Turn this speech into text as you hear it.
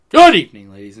Good evening,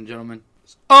 ladies and gentlemen.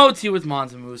 It's OT with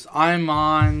Mons and Moose. I'm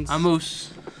Mons. I'm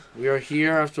Moose. We are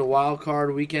here after a wild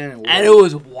card weekend. And it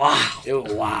was wow. It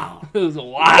was wow. It was a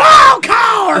wow. Wild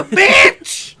card,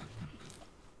 bitch!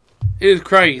 It is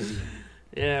crazy.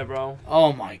 Yeah, bro.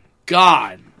 Oh my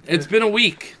god. It's been a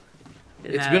week.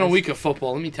 It's been a week of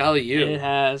football, let me tell you. It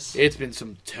has. It's been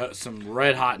some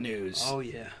red hot news. Oh,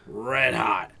 yeah. Red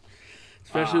hot.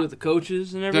 Especially with the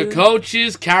coaches and everything. The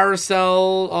coaches,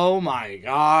 carousel, oh my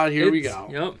god, here we go.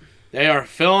 Yep. They are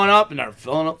filling up, and they're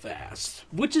filling up fast.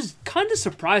 Which is kind of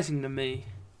surprising to me.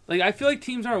 Like, I feel like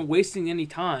teams aren't wasting any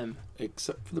time.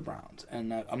 Except for the Browns.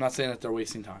 And I'm not saying that they're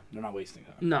wasting time. They're not wasting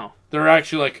time. No. They're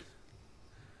actually like,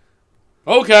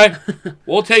 okay,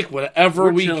 we'll take whatever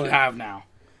we chilling. have now.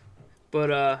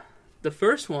 But the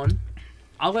first one,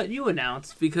 I'll let you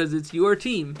announce because it's your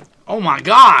team. Oh my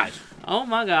god. Oh,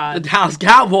 my The God. Dallas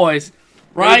Cowboys,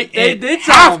 right? They at did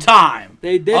something. halftime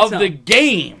They did of something. the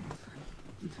game.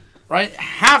 Right?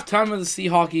 Halftime of the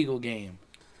Seahawk-Eagle game.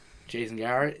 Jason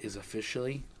Garrett is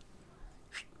officially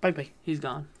bye-bye. He's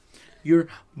gone. You're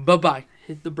bye-bye.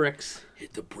 Hit the bricks.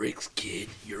 Hit the bricks, kid.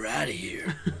 You're out of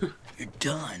here. You're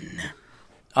done.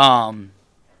 I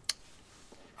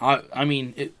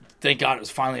mean, thank God it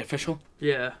was finally official.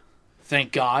 Yeah.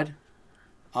 Thank God.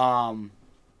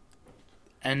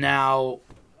 And now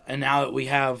that we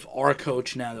have our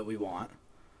coach now that we want,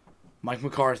 Mike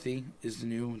McCarthy is the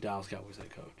new Dallas Cowboys head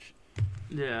coach.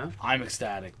 Yeah. I'm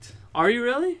ecstatic. Are you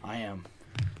really? I am.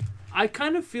 I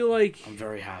kind of feel like... I'm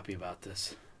very happy about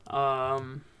this. I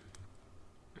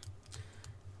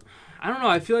don't know.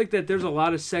 I feel like that there's a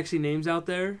lot of sexy names out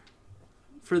there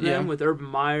for them with Urban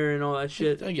Meyer and all that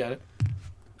shit. I get it.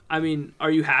 I mean, are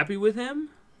you happy with him?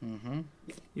 Mm-hmm.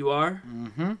 You are?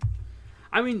 Mm-hmm.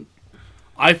 I mean...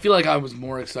 I feel like I was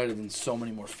more excited than so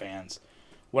many more fans.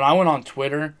 When I went on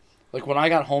Twitter, like when I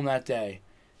got home that day,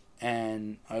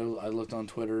 and I looked on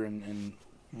Twitter and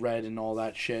read and all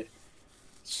that shit,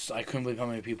 I couldn't believe how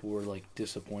many people were like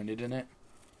disappointed in it.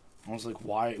 I was like,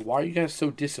 why are you guys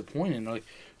so disappointed? And they're like,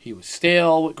 he was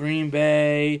stale with Green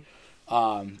Bay.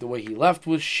 The way he left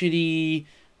was shitty.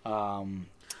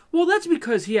 Well, that's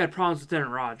because he had problems with Aaron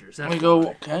Rodgers. That's I go, why.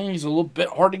 okay, he's a little bit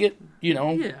hard to get,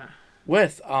 Yeah.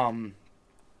 with.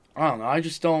 I don't know. I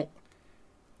just don't.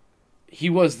 He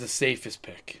was the safest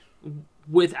pick.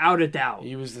 Without a doubt.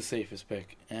 He was the safest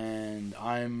pick, and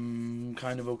I'm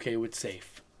kind of okay with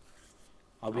safe.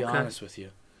 I'll be honest with you.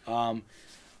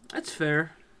 That's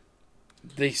fair.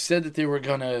 They said that they were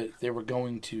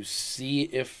going to see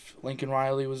if Lincoln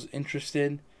Riley was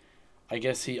interested. I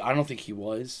guess I don't think he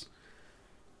was.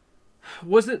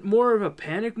 Was it more of a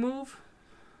panic move?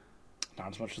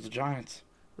 Not as much as the Giants.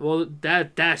 Well,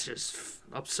 that's just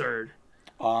absurd.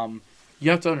 You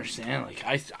have to understand, like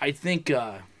I think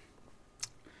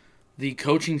the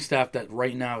coaching staff that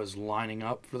right now is lining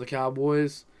up for the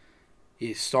Cowboys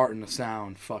is starting to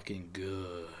sound fucking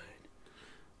good.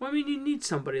 Well, I mean, you need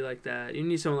somebody like that. You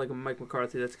need someone like a Mike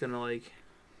McCarthy that's gonna like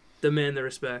demand the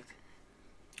respect.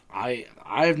 I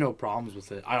have no problems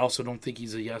with it. I also don't think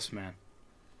he's a yes man.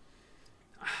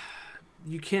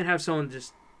 You can't have someone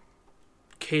just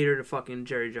cater to fucking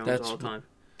Jerry Jones all the time.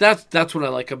 That's what I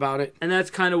like about it. And that's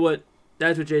kind of what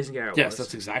Jason Garrett was. Yes,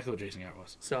 that's exactly what Jason Garrett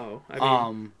was. So I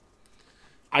mean,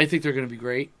 I think they're going to be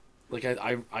great. Like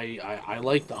I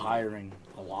like the hiring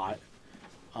a lot.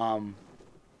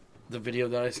 The video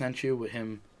that I sent you with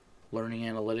him learning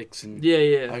analytics and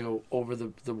yeah. I go over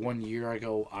the 1 year. I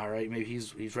go, all right, maybe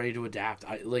he's ready to adapt.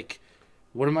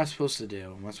 What am I supposed to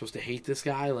do? Am I supposed to hate this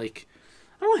guy? Like,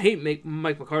 I don't hate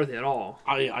Mike McCarthy at all.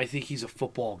 I think he's a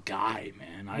football guy,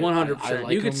 man. 100%.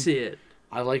 Like you could him. see it.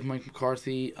 I like Mike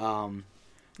McCarthy.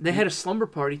 They had a slumber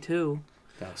party too.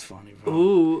 That was funny, bro.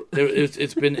 Ooh.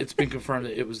 It's been confirmed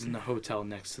that it was in the hotel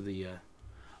next to the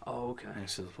okay.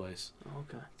 next to the place.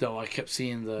 Okay. Though I kept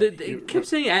seeing They kept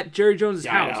saying at Jerry Jones'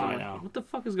 house. I know. What the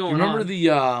fuck is going Remember on? the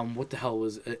what the hell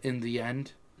was in the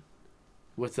end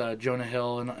with Jonah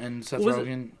Hill and Seth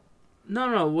Rogen?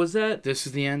 No. Was that? This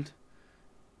is the end.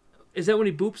 Is that when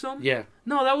he boops them? Yeah.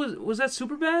 No, was that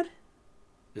Superbad?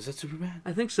 Is that Superbad?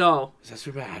 I think so. Is that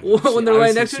Superbad? When they're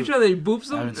right next to each other, he boops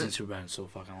them. I haven't seen Superbad in so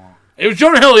fucking long. It was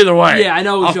Jonah Hill either way. Yeah, I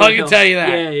know. I'll fucking tell you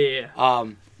that. Yeah.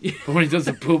 But when he does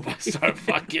the poop, I start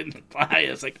fucking.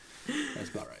 It's like that's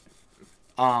about right.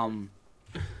 I'm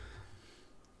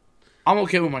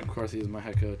okay with Mike McCarthy as my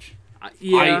head coach.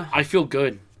 Yeah. I feel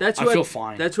good. I feel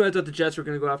fine. That's who I thought the Jets were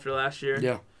going to go after last year.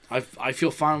 Yeah. I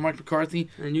feel fine with Mike McCarthy.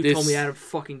 And you told me out of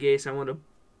fucking Gase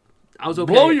I was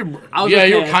okay. Blow your... I was yeah, okay.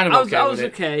 you were kind of okay I with was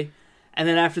it. okay. And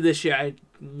then after this year, I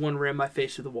ran my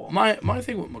face to the wall. My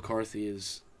thing with McCarthy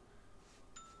is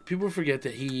people forget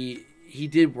that he he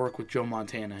did work with Joe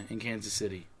Montana in Kansas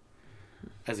City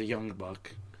as a young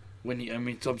buck.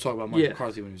 I'm talking about Mike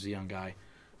McCarthy when he was a young guy.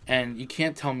 And you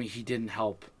can't tell me he didn't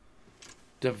help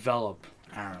develop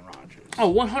Aaron Rodgers.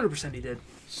 Oh, 100% he did.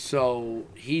 So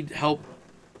he helped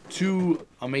 2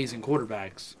 amazing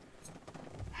quarterbacks.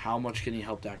 How much can he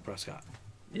help Dak Prescott?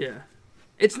 Yeah.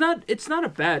 It's not a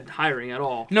bad hiring at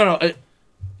all. No.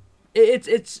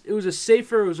 It was a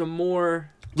safer, it was a more...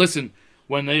 Listen,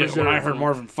 when I heard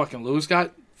Marvin fucking Lewis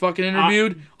got fucking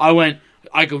interviewed,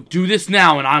 I go, do this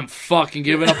now, and I'm fucking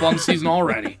giving up on the season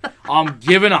already. I'm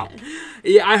giving up.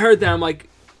 Yeah, I heard that. I'm like,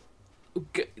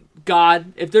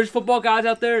 God, if there's football guys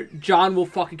out there, John will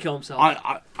fucking kill himself.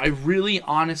 I really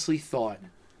honestly thought...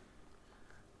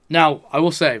 Now, I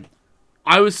will say,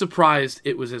 I was surprised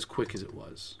it was as quick as it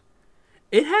was.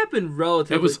 It happened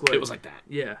relatively quick. It was like that.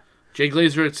 Yeah. Jay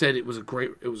Glazer had said it was a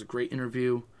great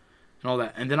interview and all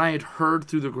that. And then I had heard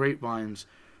through the grapevines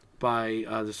by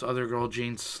this other girl,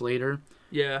 Jane Slater,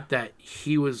 that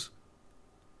he was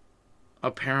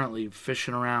apparently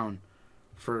fishing around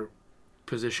for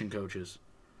position coaches,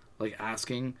 like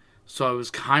asking. So I was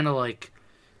kind of like,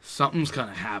 something's going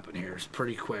to happen here. It's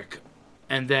pretty quick.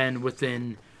 And then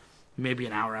within maybe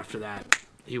an hour after that,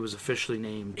 he was officially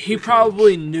named. He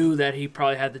probably knew that he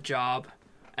probably had the job.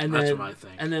 And That's then, what I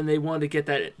think. And then they wanted to get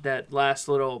that last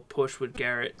little push with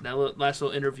Garrett, that last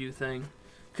little interview thing.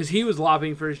 Because he was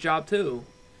lobbying for his job too.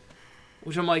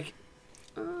 Which I'm like,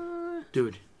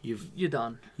 dude, you're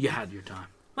done. You had your time.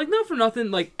 Like, not for nothing,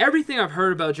 like, everything I've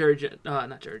heard about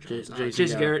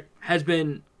Jason Garrett has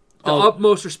been the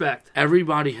utmost respect.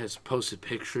 Everybody has posted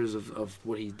pictures of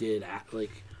what he did at, off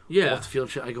the field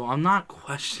shit. I go, I'm not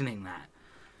questioning that.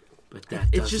 But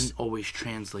that doesn't always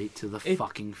translate to the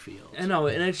fucking field. I know,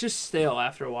 and it's just stale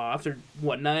after a while. After,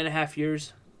 9.5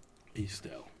 years? He's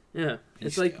stale. Yeah.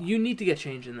 It's like, you need to get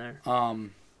change in there.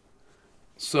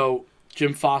 So,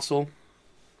 John Fossil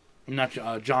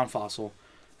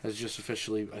has just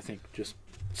officially, I think, just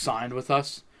signed with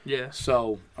us. Yeah.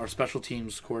 So, our special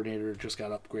teams coordinator just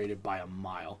got upgraded by a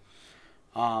mile.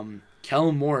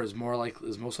 Kellen Moore is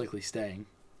most likely staying.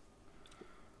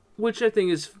 Which I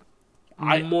think is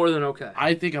more than okay.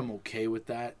 I think I'm okay with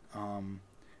that.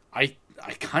 I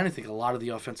kind of think a lot of the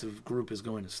offensive group is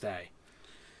going to stay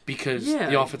because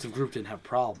the offensive group didn't have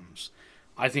problems.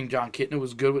 I think John Kitna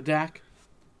was good with Dak.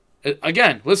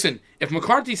 Again, listen, if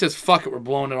McCarthy says, fuck it, we're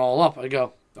blowing it all up, I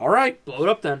go, all right. Blow it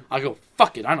up then. I go,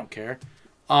 fuck it, I don't care.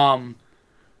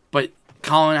 But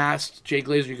Colin asked Jay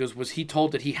Glazer, he goes, was he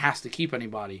told that he has to keep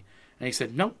anybody? And he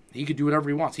said, no, he could do whatever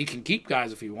he wants. He can keep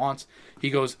guys if he wants. He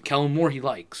goes, Kellen Moore he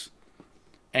likes.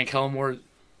 And Kellen Moore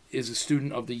is a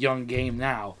student of the young game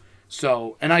now.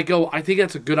 So, and I go, I think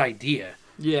that's a good idea.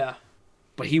 Yeah.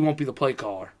 But he won't be the play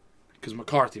caller because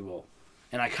McCarthy will.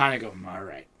 And I kind of go, all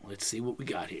right, let's see what we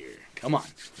got here. Come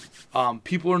on.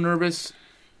 People are nervous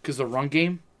because the run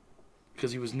game,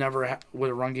 because he was never with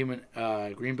a run game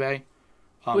in Green Bay.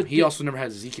 He also never had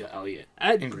Ezekiel Elliott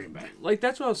in Green Bay. Like,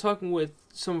 that's what I was talking with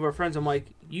some of our friends. I'm like,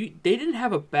 they didn't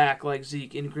have a back like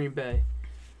Zeke in Green Bay.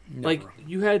 Never. Like,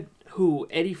 you had... Who?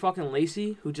 Eddie fucking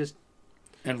Lacy, who just...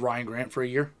 And Ryan Grant for a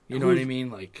year. You know what I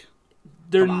mean? Like,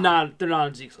 they're not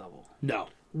on Zeke's level. No.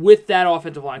 With that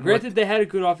offensive line. Granted, they had a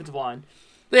good offensive line.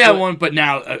 They had one, but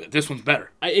now this one's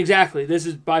better. Exactly. This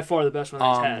is by far the best one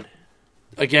they've had.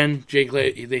 Again, Jake,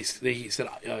 they said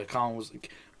Colin was...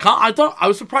 I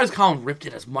was surprised Colin ripped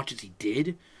it as much as he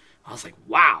did. I was like,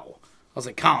 wow. I was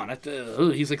like, Colin,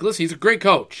 he's like, listen, he's a great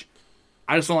coach.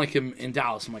 I just don't like him in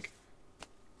Dallas. I'm like,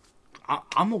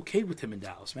 I'm okay with him in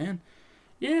Dallas, man.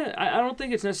 Yeah, I don't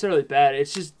think it's necessarily bad.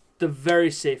 It's just the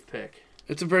very safe pick.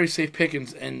 It's a very safe pick,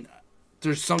 and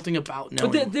there's something about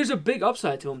knowing... But there's a big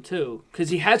upside to him, too, because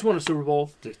he has won a Super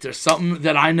Bowl. There's something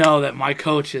that I know that my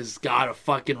coach has got a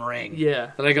fucking ring.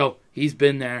 Yeah. That I go, he's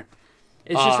been there.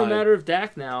 It's just a matter of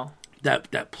Dak now. That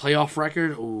playoff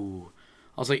record, ooh.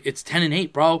 I was like, it's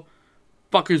 10-8, bro.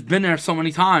 Fucker's been there so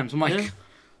many times. I'm like... Yeah.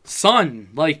 Son,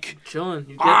 like,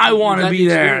 chilling. I want to be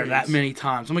there that many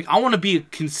times. I'm like, I want to be a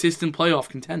consistent playoff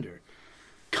contender,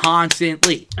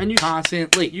 constantly.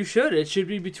 You should. It should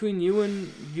be between you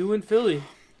and Philly.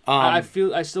 I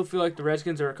still feel like the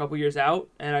Redskins are a couple years out,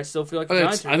 and I still feel like the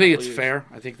Giants. I think it's fair.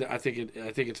 I think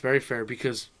it's very fair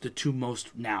because the two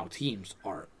most now teams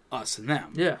are us and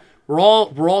them. Yeah, we're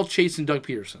all chasing Doug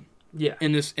Peterson. Yeah.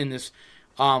 In this,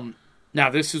 now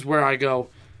this is where I go.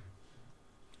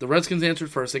 The Redskins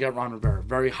answered first. They got Ron Rivera.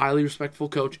 Very highly respectful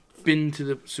coach. Been to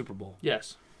the Super Bowl.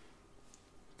 Yes.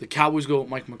 The Cowboys go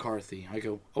with Mike McCarthy. I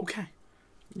go, okay.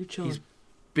 You're chilling. He's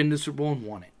been to the Super Bowl and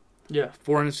won it. Yeah.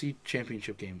 4 NFC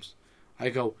championship games. I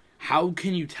go, how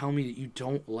can you tell me that you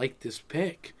don't like this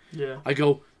pick? Yeah. I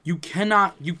go, you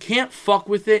can't fuck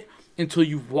with it until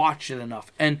you've watched it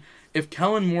enough. And if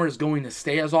Kellen Moore is going to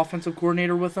stay as offensive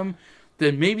coordinator with him,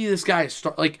 then maybe this guy is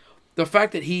the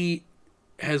fact that he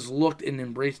has looked and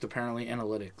embraced apparently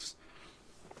analytics.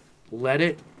 Let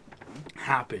it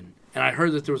happen. And I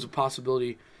heard that there was a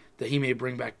possibility that he may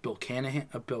bring back Bill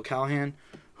Callahan,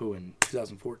 who in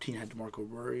 2014 had DeMarco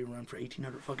Murray run for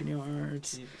 1,800 fucking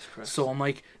yards. Jesus Christ. So I'm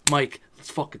like, Mike, let's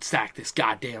fucking stack this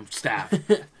goddamn staff.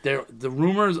 The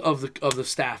rumors of the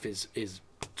staff is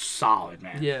solid,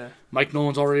 man. Yeah. Mike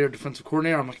Nolan's already our defensive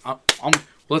coordinator. I'm like,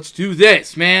 let's do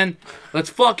this, man.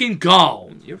 Let's fucking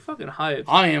go. You're fucking hyped.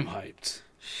 I am hyped.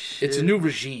 Shit. It's a new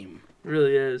regime. It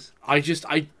really is. I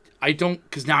don't,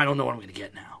 because now I don't know what I'm going to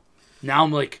get now. Now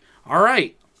I'm like, all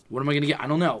right, what am I going to get? I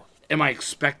don't know. Am I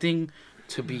expecting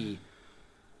to be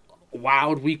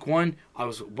wowed week one? I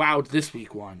was wowed this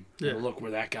week one. Yeah. And look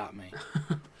where that got me.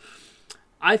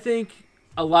 I think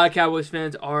a lot of Cowboys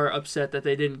fans are upset that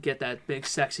they didn't get that big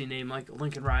sexy name like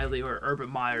Lincoln Riley or Urban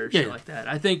Meyer or shit like that.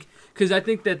 I think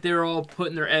that they're all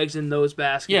putting their eggs in those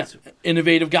baskets. Yeah,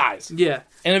 innovative guys. Yeah.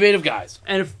 Innovative guys.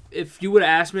 And if you would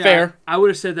have asked me, Fair. I would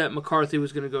have said that McCarthy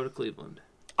was going to go to Cleveland.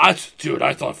 Dude,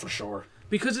 I thought for sure.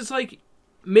 Because it's like,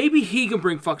 maybe he can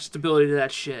bring fuck stability to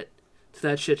that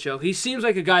shit show. He seems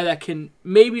like a guy that can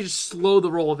maybe just slow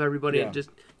the roll of everybody and just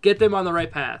get them on the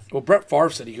right path. Well, Brett Favre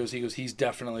said he's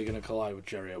definitely going to collide with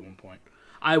Jerry at one point.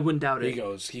 I wouldn't doubt it. He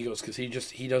goes because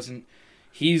he doesn't.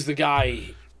 He's the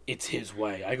guy. It's his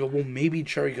way. I go, well, maybe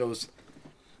Jerry goes.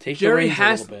 Take Jerry the reins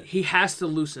a little bit. He has to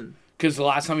loosen. Because the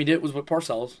last time he did it was with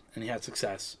Parcells, and he had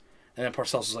success. And then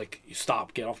Parcells was like, "You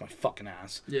stop, get off my fucking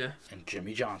ass." Yeah. And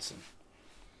Jimmy Johnson,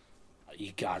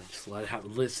 you gotta just let it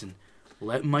happen. Listen,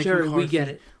 let Mike Jerry, McCarthy. we get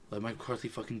it. Let Mike McCarthy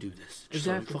fucking do this. Just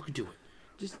Exactly. let him fucking do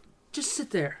it. Just sit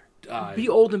there. Be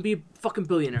old and be a fucking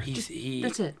billionaire.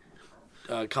 That's it.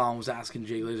 Colin was asking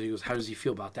Jay Glazer, he goes, how does he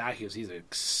feel about Dak? He goes, he's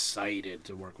excited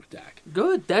to work with Dak.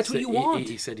 Good. That's what you want.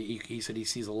 He said he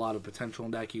sees a lot of potential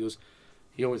in Dak. He goes,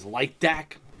 he always liked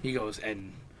Dak. He goes,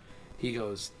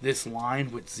 this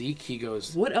line with Zeke, he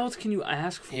goes, what else can you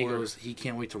ask for? He goes, he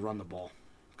can't wait to run the ball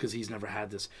because he's never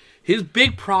had this. His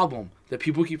big problem that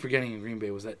people keep forgetting in Green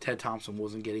Bay was that Ted Thompson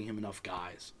wasn't getting him enough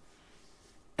guys.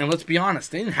 And let's be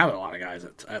honest, they didn't have a lot of guys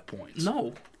at points.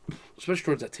 No. Especially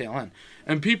towards that tail end.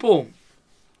 And people,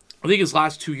 I think his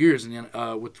last 2 years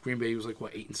with Green Bay, he was like,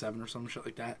 8-7 or some shit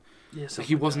like that. Yeah, like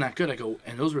he wasn't that good. I go,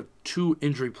 and those were 2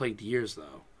 injury-plagued years,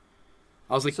 though.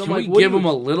 I was like, so can we give him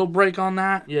a little break on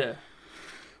that? Yeah.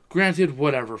 Granted,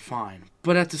 whatever, fine.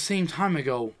 But at the same time, I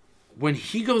go, when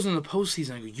he goes in the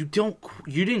postseason, I go,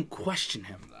 you didn't question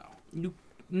him, though.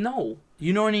 No.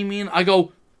 You know what I mean? I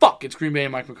go, fuck, it's Green Bay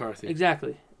and Mike McCarthy.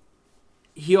 Exactly.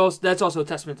 That's also a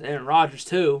testament to Aaron Rodgers,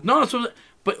 too. No,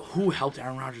 but who helped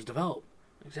Aaron Rodgers develop?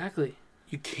 Exactly.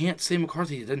 You can't say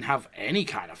McCarthy didn't have any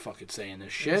kind of fucking say in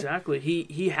this shit. Exactly.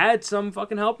 He had some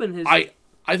fucking help in his...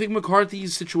 I think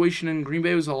McCarthy's situation in Green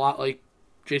Bay was a lot like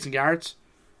Jason Garrett's.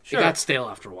 Sure. It got stale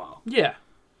after a while. Yeah.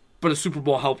 But a Super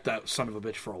Bowl helped that son of a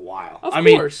bitch for a while. Of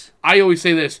course. I always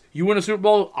say this. You win a Super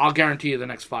Bowl, I'll guarantee you the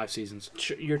next 5 seasons.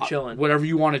 You're chilling. Whatever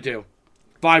you want to do.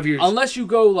 5 years. Unless you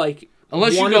go,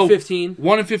 1-15.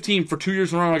 1-15 for 2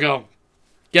 years in a row, I go,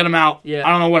 get him out. Yeah.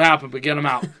 I don't know what happened, but get him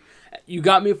out. You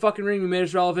got me a fucking ring. You made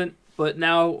us relevant. But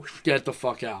now... Get the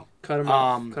fuck out. Cut him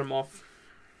off. Cut him off.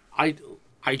 I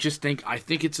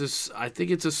think it's a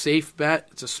safe bet.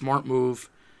 It's a smart move.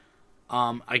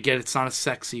 I get it's not a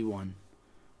sexy one,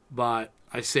 but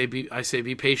I say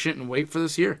be patient and wait for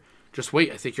this year. Just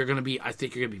wait. I think you're gonna be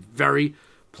very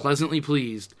pleasantly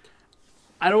pleased.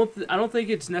 I don't think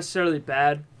it's necessarily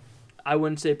bad. I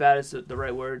wouldn't say bad is the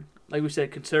right word. Like we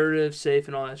said, conservative, safe,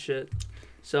 and all that shit.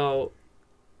 So,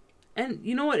 and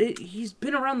you know what? He's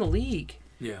been around the league.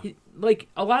 Yeah. Like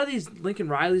a lot of these Lincoln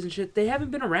Rileys and shit, they haven't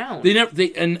been around.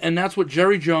 And that's what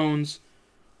Jerry Jones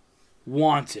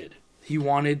wanted. He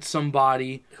wanted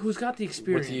somebody who's got the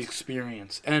experience. With the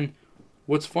experience. And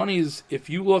what's funny is if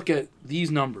you look at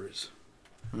these numbers,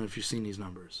 I don't know if you've seen these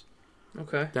numbers.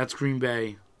 Okay. That's Green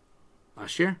Bay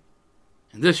last year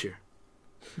and this year.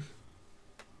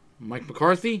 Mike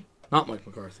McCarthy, not Mike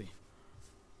McCarthy.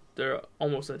 They're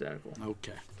almost identical.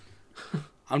 Okay.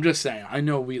 I'm just saying. I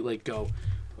know we go,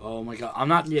 oh my god. I'm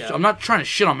not trying to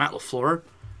shit on Matt LaFleur.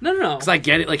 No. Because I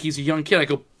get it. Like he's a young kid. I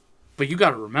go, but you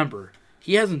got to remember,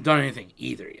 he hasn't done anything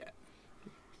either yet.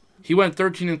 He went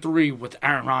 13-3 with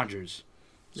Aaron Rodgers.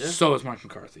 Yeah. So is Mike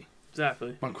McCarthy.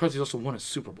 Exactly. Mike McCarthy's also won a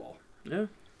Super Bowl. Yeah.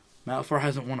 Matt LaFleur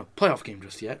hasn't won a playoff game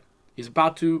just yet. He's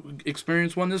about to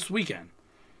experience one this weekend.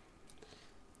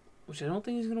 Which I don't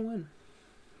think he's going to win.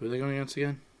 Who are they going against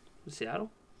again? Seattle?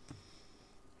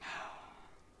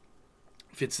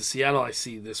 If it's the Seattle I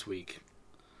see this week.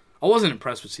 I wasn't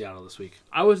impressed with Seattle this week.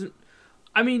 I wasn't.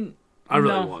 I mean, I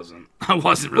really wasn't. I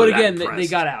wasn't really. But again, that they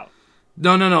got out.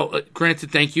 No.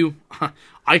 Granted, thank you.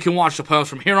 I can watch the playoffs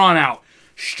from here on out.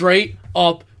 Straight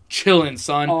up chilling,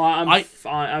 son. Oh,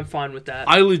 I'm fine with that.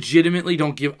 I legitimately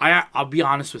don't give. I'll be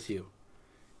honest with you.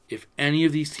 If any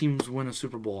of these teams win a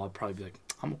Super Bowl, I'll probably be like,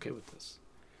 I'm okay with this.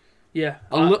 Yeah.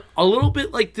 A little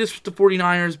bit like this with the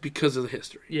 49ers because of the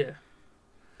history. Yeah.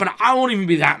 But I won't even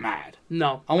be that mad.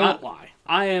 No. I won't lie.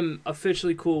 I am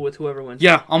officially cool with whoever wins.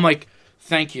 Yeah, I'm like,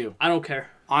 thank you. I don't care.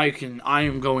 I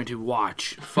am going to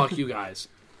watch. Fuck you guys.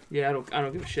 Yeah, I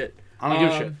don't give a shit. I don't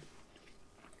give a shit.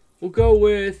 We'll go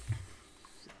with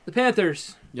the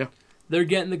Panthers. Yeah. They're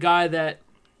getting the guy that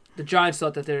the Giants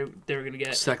thought that they were going to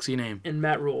get. Sexy name. And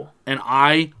Matt Rule. And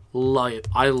I love it.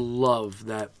 I love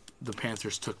that the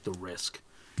Panthers took the risk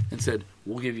and said,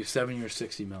 we'll give you 7 years,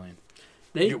 $60 million.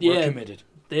 We're committed.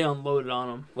 They unloaded on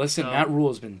him. Listen, Matt Rule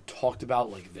has been talked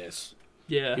about like this.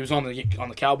 Yeah. He was on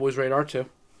the Cowboys' radar too.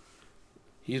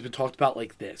 He's been talked about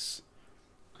like this.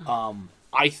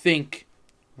 I think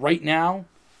right now,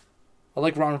 I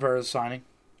like Ron Rivera's signing.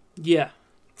 Yeah.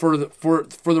 For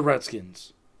the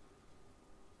Redskins.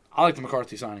 I like the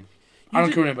McCarthy signing. I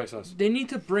don't care what anybody says. They need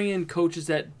to bring in coaches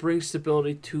that bring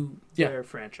stability to their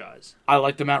franchise. I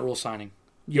like the Matt Rule signing.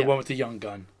 You went with the young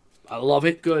gun. I love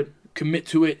it. Good. Commit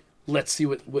to it. Let's see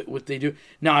what they do.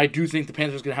 Now, I do think the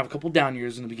Panthers are going to have a couple down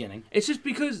years in the beginning. It's just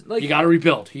because, like... You got to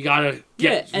rebuild. You got to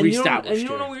get reestablished. And you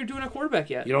don't know what you're doing at quarterback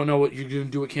yet. You don't know what you're going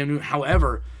to do with Cam Newton.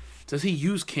 However, does he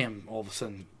use Cam all of a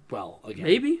sudden well again?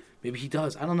 Maybe. Maybe he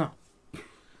does. I don't know.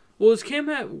 Well,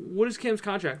 what does Cam's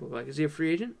contract look like? Is he a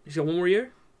free agent? He's got one more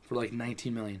year? For like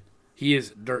 $19 million. He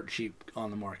is dirt cheap on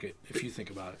the market, if you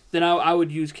think about it. Then I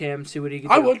would use Cam, see what he can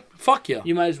do. I would. Fuck yeah.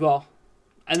 You might as well.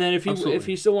 And then if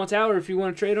he still wants out, or if you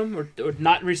want to trade him, or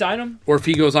not resign him, or if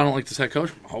he goes, I don't like this head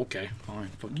coach. Okay, fine.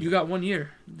 Fuck you got 1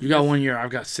 year. You got 1 year.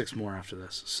 I've got 6 more after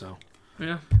this. So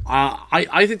yeah.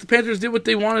 I think the Panthers did what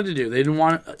they wanted to do. They didn't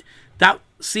want that.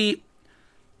 See,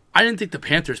 I didn't think the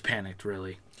Panthers panicked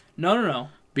really. No.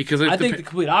 Because I think the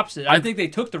complete opposite. I think they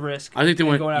took the risk. I think they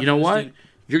went. You know what? Dude.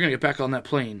 You're gonna get back on that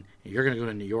plane. And you're gonna go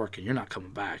to New York, and you're not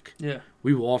coming back. Yeah.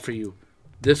 We will offer you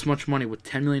this much money with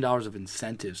 $10 million of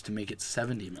incentives to make it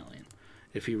 $70 million.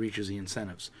 If he reaches the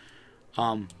incentives.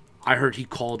 I heard he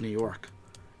called New York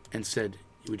and said,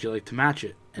 would you like to match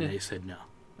it? And they said no.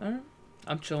 All right.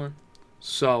 I'm chilling.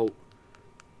 So,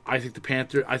 I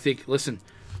think listen,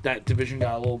 that division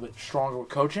got a little bit stronger with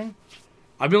coaching.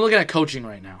 I've been looking at coaching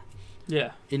right now.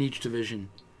 Yeah. In each division.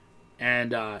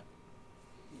 And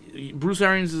Bruce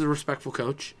Arians is a respectful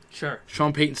coach. Sure.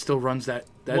 Sean Payton still runs that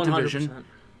 100%. Division.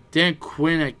 Dan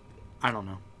Quinn, I don't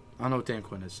know. I don't know what Dan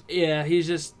Quinn is. Yeah, he's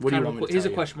just he's a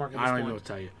question mark at this point. I don't even know what to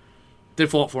tell you. They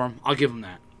fought for him. I'll give him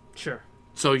that. Sure.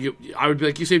 So I would be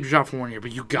like, you saved your job for 1 year,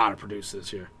 but you got to produce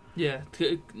this year. Yeah,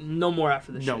 no more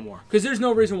after this. No more. Because there's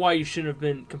no reason why you shouldn't have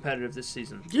been competitive this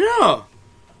season. Yeah.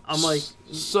 I'm like...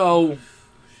 So,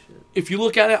 if you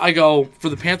look at it, I go, for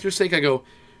the Panthers' sake, I go,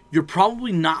 you're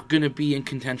probably not going to be in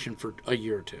contention for a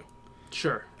year or two.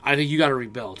 Sure. I think you got to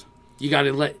rebuild. You got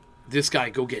to let this guy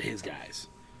go get his guys.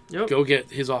 Yep. Go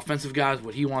get his offensive guys,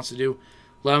 what he wants to do.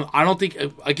 Let him, I don't think,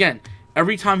 again,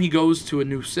 every time he goes to a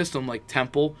new system like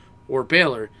Temple or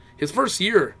Baylor, his first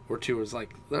year or two is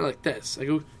like, they're like this. I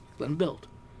go, let him build.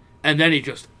 And then he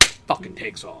just fucking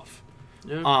takes off.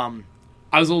 Yeah.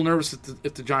 I was a little nervous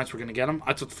if the Giants were going to get him.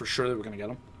 I thought for sure they were going to get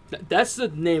him. That's the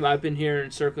name I've been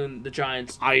hearing circling the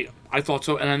Giants. I thought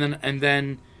so. And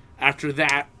then after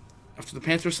that, after the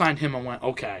Panthers signed him, I went,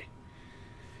 okay.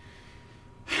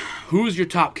 Who's your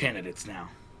top candidates now?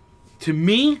 To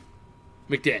me,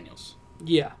 McDaniels.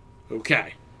 Yeah.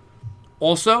 Okay.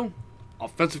 Also,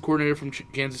 offensive coordinator from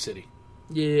Kansas City.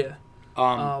 Yeah.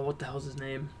 What the hell's his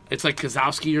name? It's like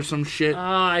Kozlowski or some shit.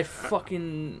 I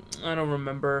don't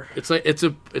remember. It's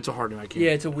a hard name. I can't.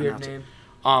 Yeah, it's a weird name.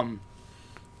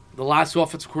 The last 2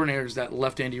 offensive coordinators that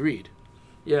left Andy Reid.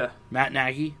 Yeah. Matt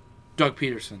Nagy, Doug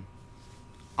Peterson.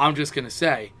 I'm just gonna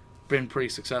say, been pretty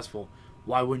successful.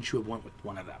 Why wouldn't you have went with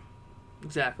one of them?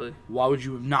 Exactly. Why would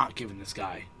you have not given this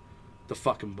guy the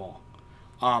fucking ball?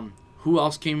 Who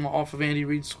else came off of Andy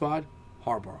Reid's squad?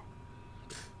 Harbaugh.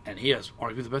 And he has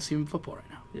arguably the best team in football right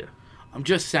now. Yeah. I'm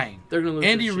just saying. They're going to lose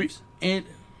Andy Reid.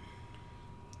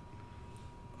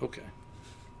 Okay.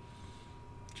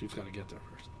 Chiefs got to get there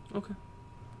first. Okay.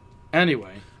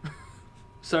 Anyway.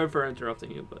 Sorry for interrupting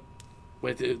you, but...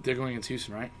 Wait, they're going against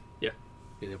Houston, right? Yeah.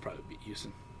 Yeah, they'll probably beat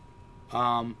Houston.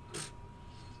 That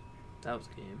was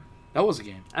a game. That was a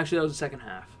game. Actually, that was the second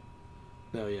half.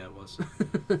 No, yeah, it was.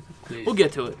 We'll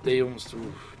get to it. They almost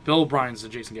threw. Bill O'Brien's the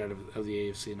Jason Garrett of the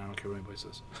AFC, and I don't care what anybody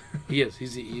says. He is.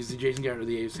 He's the Jason Garrett of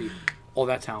the AFC. All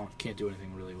that talent, can't do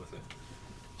anything really with it.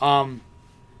 And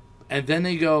then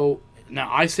they go.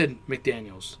 Now I said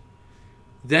McDaniels.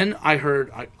 Then I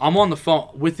heard. I'm on the phone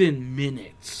within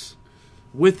minutes.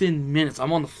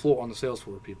 I'm on the floor on the sales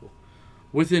floor, people.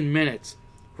 Within minutes,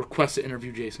 request to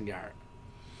interview Jason Garrett.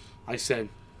 I said,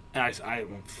 and I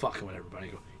won't fucking with everybody.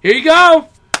 I go, here you go.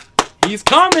 He's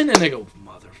coming, and they go,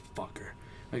 motherfucker.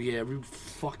 Like, yeah, every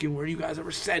fucking word you guys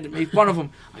ever said and made fun of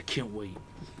him. I can't wait.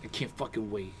 I can't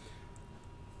fucking wait.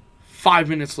 5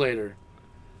 minutes later,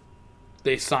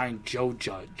 they signed Joe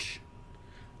Judge.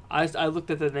 I looked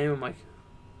at the name. I'm like,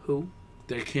 who?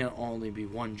 There can only be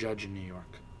one judge in New York.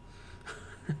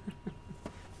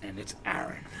 And it's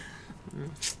Aaron.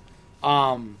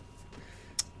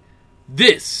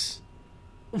 This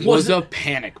was a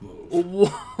panic move.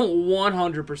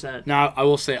 100%. Now, I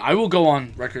will say, I will go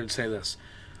on record and say this.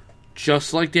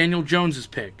 Just like Daniel Jones's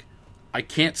pick, I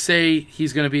can't say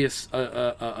he's going to be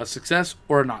a success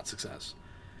or a not success.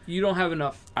 You don't have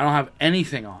enough. I don't have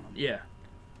anything on him. Yeah.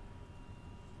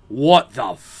 What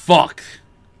the fuck?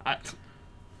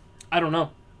 I don't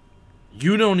know.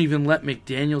 You don't even let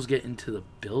McDaniels get into the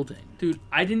building. Dude,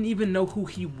 I didn't even know who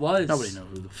he was. Nobody knows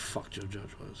who the fuck Joe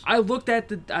Judge was. I looked at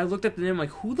the name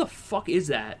like, who the fuck is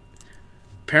that?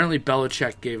 Apparently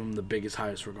Belichick gave him the biggest,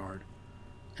 highest regard.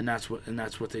 And that's what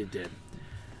they did.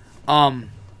 I'm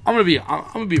gonna be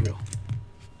real.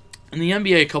 In the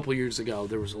NBA a couple years ago,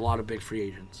 there was a lot of big free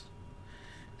agents.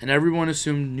 And everyone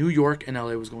assumed New York and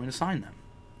LA was going to sign them.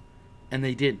 And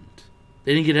they didn't.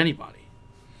 They didn't get anybody.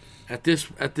 At this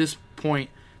point,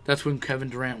 that's when Kevin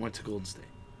Durant went to Golden State.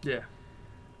 Yeah.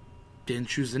 Didn't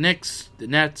choose the Knicks, the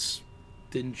Nets,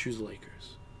 didn't choose the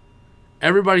Lakers.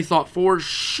 Everybody thought for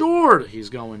sure that he's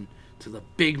going to the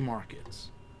big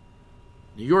markets.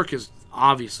 New York is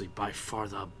obviously by far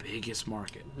the biggest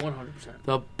market. 100%.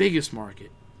 The biggest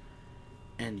market.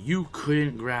 And you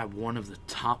couldn't grab one of the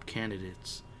top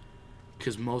candidates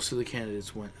because most of the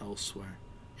candidates went elsewhere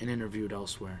and interviewed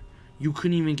elsewhere. You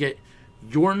couldn't even get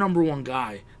your number one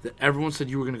guy that everyone said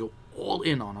you were going to go all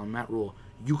in on Matt Rule.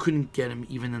 You couldn't get him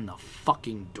even in the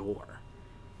fucking door.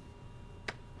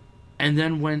 And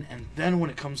then when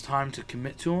it comes time to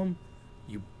commit to him,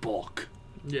 you balk.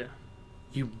 Yeah.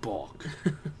 You balk.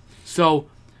 So,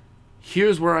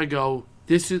 here's where I go.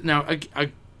 This is now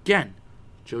again,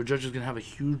 Joe Judge is going to have a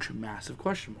huge, massive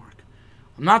question mark.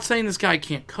 I'm not saying this guy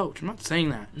can't coach. I'm not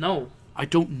saying that. No. I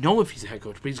don't know if he's a head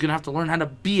coach, but he's going to have to learn how to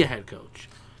be a head coach.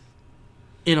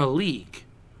 In a league,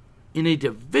 in a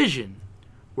division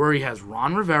where he has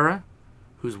Ron Rivera,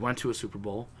 who's went to a Super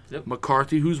Bowl, yep.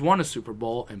 McCarthy, who's won a Super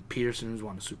Bowl, and Peterson, who's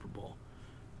won a Super Bowl.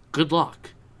 Good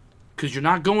luck. Because you're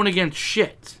not going against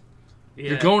shit.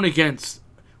 Yeah. You're going against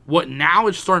what now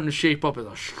is starting to shape up as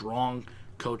a strong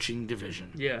coaching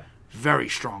division. Yeah. Very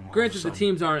strong. Granted, the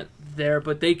teams aren't there,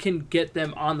 but they can get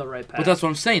them on the right path. But that's what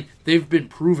I'm saying. They've been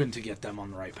proven to get them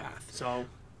on the right path. So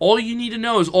all you need to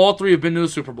know is all three have been to the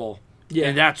Super Bowl. Yeah.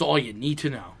 And that's all you need to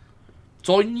know. That's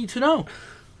all you need to know.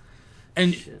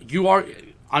 And you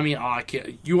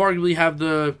arguably have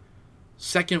the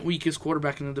second weakest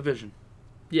quarterback in the division.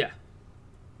 Yeah.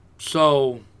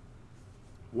 So,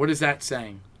 what is that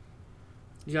saying?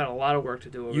 You got a lot of work to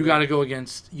do. You got to go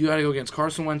against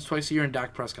Carson Wentz twice a year and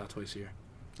Dak Prescott twice a year.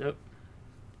 Yep.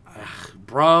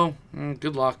 Bro,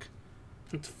 good luck.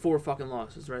 It's 4 fucking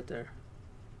losses right there.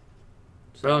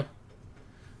 So, really?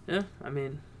 Yeah, I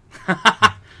mean.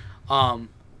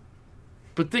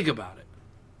 But think about it.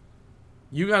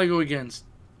 You got to go against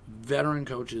veteran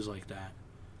coaches like that.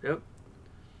 Yep.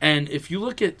 And if you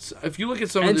look at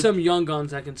some and some young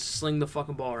guns that can sling the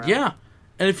fucking ball around. Yeah.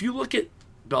 And if you look at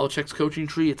Belichick's coaching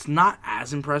tree, it's not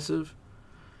as impressive.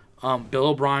 Bill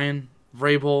O'Brien,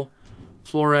 Vrabel,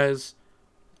 Flores.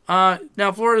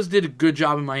 Now Flores did a good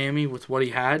job in Miami with what he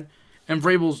had, and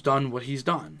Vrabel's done what he's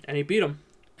done. And he beat him.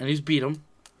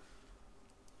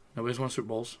 Nobody's won Super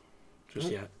Bowls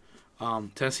just yet.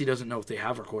 Tennessee doesn't know if they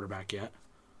have a quarterback yet.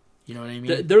 You know what I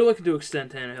mean? They're looking to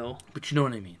extend Tannehill. But you know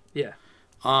what I mean. Yeah.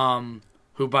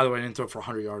 Who, by the way, didn't throw for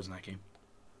 100 yards in that game.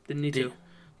 Didn't need to.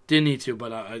 Didn't need to,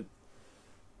 but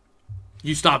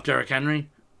you stopped Derrick Henry.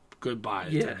 Goodbye,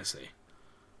 Tennessee.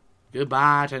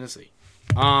 Goodbye, Tennessee.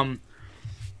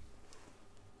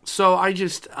 So I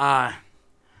just think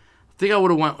I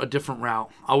would have went a different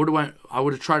route. I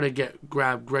would have tried to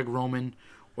grab Greg Roman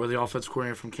or the offensive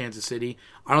coordinator from Kansas City.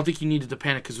 I don't think you needed to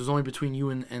panic because it was only between you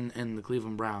and the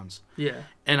Cleveland Browns. Yeah.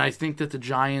 And I think that the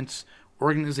Giants'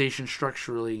 organization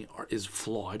structurally is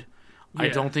flawed. Yeah. I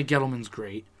don't think Gettleman's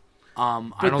great. I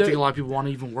don't think a lot of people want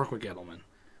to even work with Gettleman.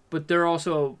 But they're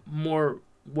also a more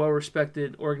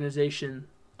well-respected organization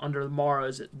under the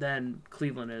Maras than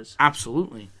Cleveland is.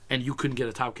 Absolutely. And you couldn't get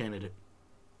a top candidate.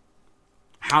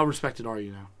 How respected are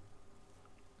you now?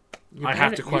 I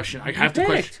have to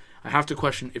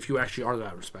question if you actually are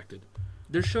that respected.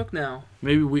 They're shook now.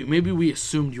 Maybe we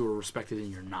assumed you were respected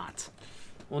and you're not.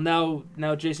 Well,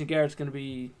 now Jason Garrett's going to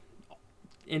be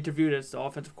interviewed as the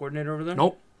offensive coordinator over there?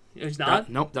 Nope. He's not?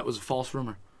 Nope, that was a false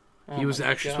rumor. Oh, he was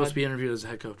actually supposed to be interviewed as a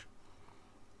head coach.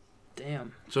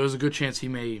 Damn. So there's a good chance he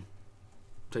may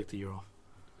take the year off.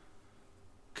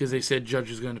 Because they said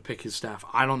Judge is going to pick his staff.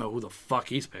 I don't know who the fuck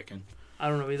he's picking. I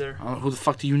don't know either. I don't know. Who the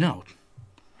fuck do you know?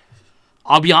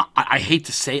 I'll be honest, I hate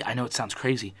to say it. I know it sounds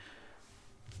crazy.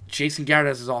 Jason Garrett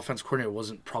as his offense coordinator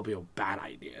wasn't probably a bad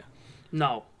idea.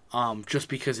 No. Just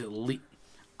because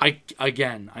I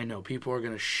know people are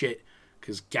going to shit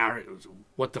because Garrett,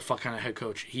 what the fuck kind of head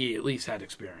coach? He at least had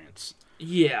experience.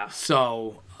 Yeah.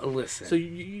 So, listen. So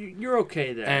you're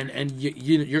okay there. And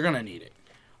you're going to need it.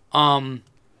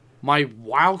 My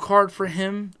wild card for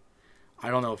him,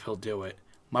 I don't know if he'll do it.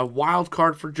 My wild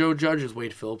card for Joe Judge is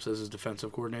Wade Phillips as his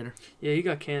defensive coordinator. Yeah, he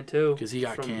got canned too. Because he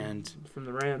got canned. From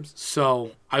the Rams.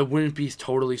 So, I wouldn't be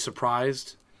totally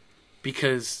surprised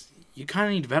because you kind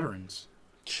of need veterans.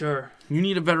 Sure. You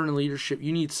need a veteran leadership.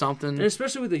 You need something. And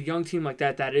especially with a young team like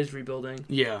that is rebuilding.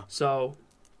 Yeah. So,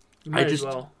 you might as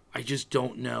well. I just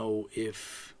don't know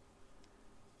if...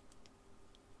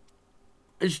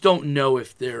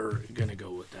 they're going to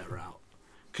go with that route.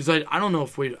 Because I don't know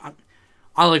if Wade...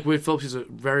 I like Wade Phillips. He's a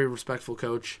very respectful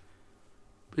coach.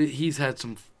 But he's had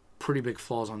some pretty big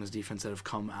flaws on his defense that have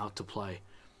come out to play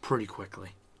pretty quickly.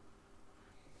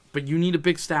 But you need a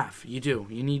big staff. You do.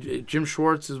 You need... Jim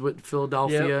Schwartz is with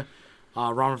Philadelphia.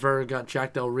 Yep. Ron Rivera got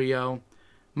Jack Del Rio.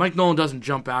 Mike Nolan doesn't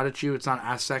jump out at you. It's not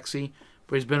as sexy.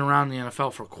 But he's been around the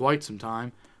NFL for quite some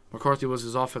time. McCarthy was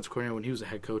his offensive coordinator when he was a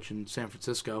head coach in San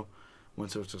Francisco. When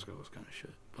San Francisco was kind of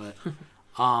shit. But,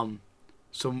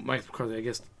 so Mike McCarthy, I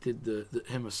guess, did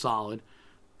him a solid.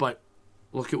 But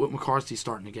look at what McCarthy's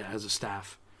starting to get as a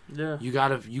staff. Yeah. You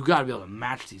gotta be able to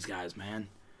match these guys, man.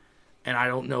 And I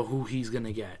don't know who he's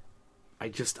gonna get. I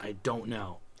don't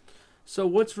know. So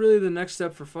what's really the next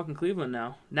step for fucking Cleveland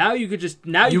now? Now you could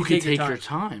take your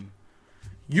time.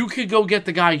 You could go get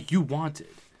the guy you wanted.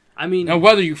 I mean, now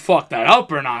whether you fuck that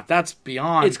up or not, that's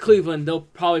beyond. It's Cleveland. They'll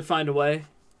probably find a way.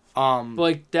 But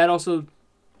like that also,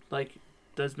 like,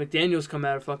 does McDaniels come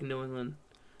out of fucking New England?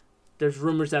 There's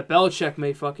rumors that Belichick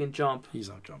may fucking jump. He's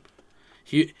not jumping.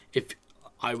 If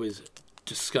I was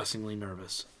disgustingly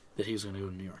nervous that he was going to go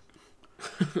to New York,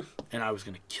 and I was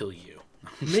going to kill you.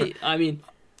 I mean,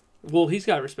 well, he's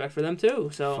got respect for them too.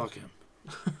 So fuck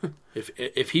him.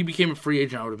 If he became a free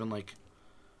agent, I would have been like,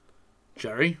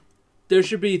 Jerry. There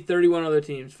should be 31 other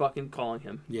teams fucking calling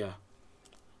him. Yeah.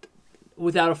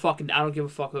 Without a fucking, I don't give a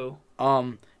fuck who.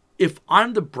 If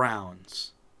I'm the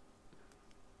Browns,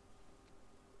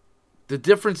 the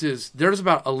difference is there's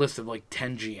about a list of like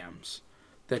 10 GMs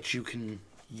that you can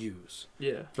use.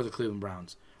 Yeah. For the Cleveland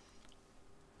Browns.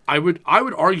 I would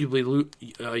arguably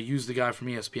use the guy from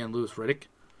ESPN, Louis Riddick.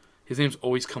 His name's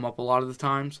always come up a lot of the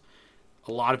times.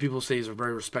 A lot of people say he's a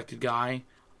very respected guy.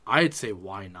 I'd say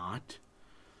why not?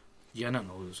 Yeah, nothing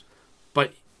to lose.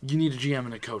 But you need a GM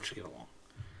and a coach to get along.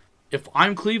 If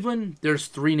I'm Cleveland, there's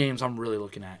 3 names I'm really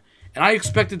looking at. And I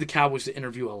expected the Cowboys to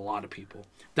interview a lot of people.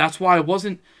 That's why I was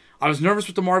nervous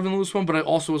with the Marvin Lewis one, but I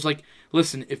also was like,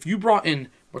 listen, if you brought in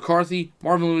McCarthy,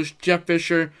 Marvin Lewis, Jeff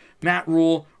Fisher, Matt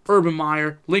Rule, Urban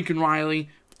Meyer, Lincoln Riley,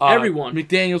 everyone,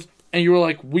 McDaniels, and you were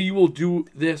like, we will do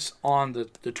this on the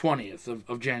 20th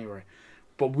of January,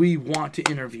 but we want to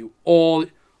interview all.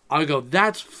 I go,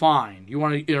 that's fine. You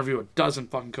want to interview a dozen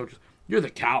fucking coaches. You're the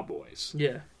Cowboys.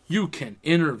 Yeah. You can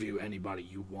interview anybody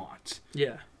you want.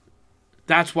 Yeah.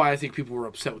 That's why I think people were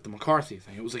upset with the McCarthy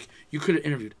thing. It was like, you could have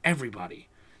interviewed everybody,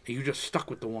 and you just stuck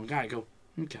with the one guy. I go,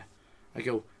 okay. I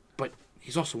go, but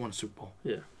he's also won a Super Bowl.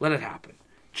 Yeah. Let it happen.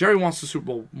 Jerry wants the Super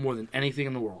Bowl more than anything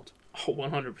in the world. Oh,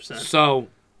 100%. So,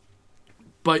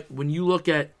 but when you look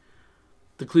at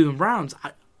the Cleveland Browns,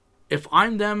 if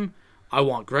I'm them, I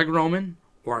want Greg Roman,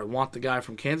 or I want the guy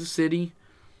from Kansas City,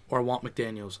 or I want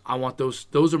McDaniels. I want those.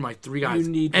 Those are my 3 guys.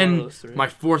 You need one of those 3. My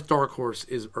 4th dark horse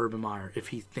is Urban Meyer, if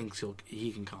he thinks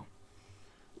he can come.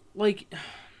 Like,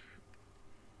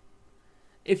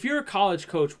 if you're a college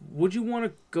coach, would you want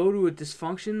to go to a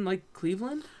dysfunction like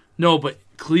Cleveland? No, but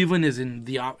Cleveland is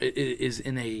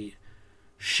in a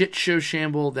shit show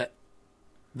shamble that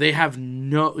they have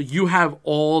no. You have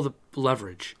all the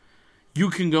leverage. You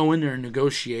can go in there and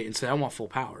negotiate and say, I want full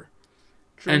power.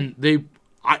 True. And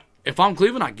If I'm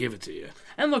Cleveland, I give it to you.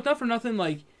 And look, not for nothing,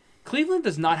 like, Cleveland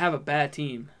does not have a bad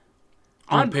team.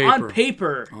 On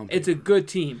paper, it's a good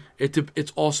team.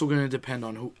 It's also going to depend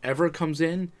on whoever comes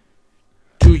in.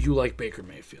 Do you like Baker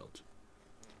Mayfield?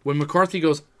 When McCarthy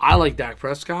goes, I like Dak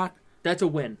Prescott. That's a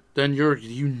win. Then you're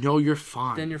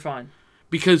fine. Then you're fine.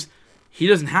 Because he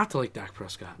doesn't have to like Dak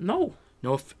Prescott. No.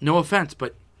 No offense,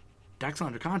 but Dak's not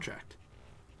under contract.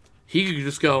 He could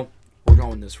just go, we're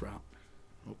going this route.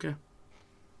 Okay.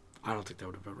 I don't think that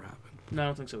would have ever happened. No, I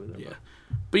don't think so either. Yeah.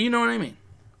 But you know what I mean.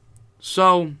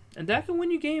 So. And Dak can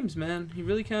win you games, man. He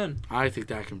really can. I think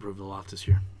Dak improved a lot this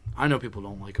year. I know people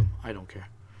don't like him. I don't care.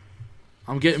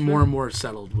 I'm getting more and more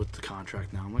settled with the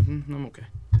contract now. I'm like, I'm okay.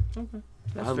 Okay.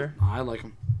 That's fair. I like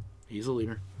him. He's a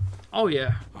leader. Oh,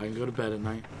 yeah. I can go to bed at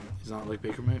night. He's not like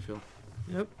Baker Mayfield.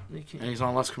 Yep. And he's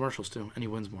on less commercials, too. And he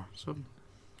wins more. So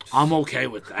I'm okay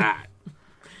with that.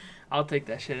 I'll take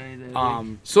that shit any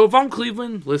day. So if I'm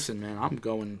Cleveland, listen, man, I'm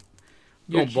going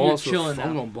balls to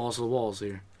the walls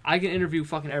here. I can interview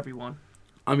fucking everyone.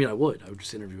 I mean, I would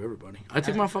just interview everybody. I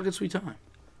take my fucking sweet time.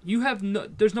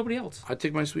 There's nobody else. I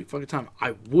take my sweet fucking time.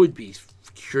 I would be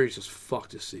curious as fuck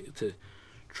to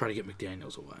try to get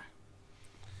McDaniels away.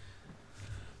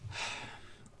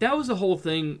 That was the whole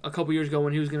thing a couple years ago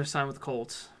when he was going to sign with the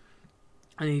Colts.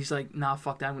 And he's like, nah,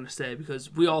 fuck that, I'm going to stay.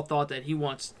 Because we all thought that he's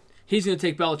going to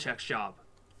take Belichick's job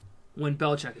when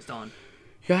Belichick is done.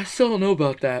 Yeah, I still don't know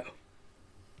about that.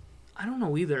 I don't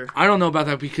know either. I don't know about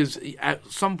that because at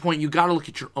some point you got to look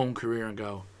at your own career and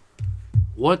go,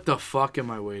 what the fuck am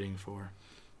I waiting for?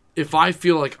 If I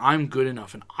feel like I'm good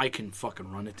enough and I can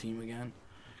fucking run a team again.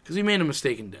 Because he made a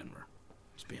mistake in Denver.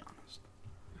 Let's be honest.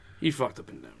 He fucked up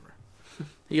in Denver.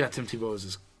 He got Tim Tebow as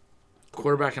his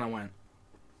quarterback, and I went,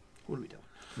 what are we doing?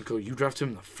 I go, you drafted him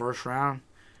in the first round?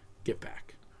 Get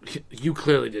back. You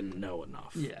clearly didn't know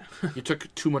enough. Yeah. You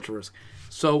took too much risk.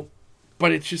 So,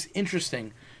 but it's just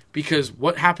interesting because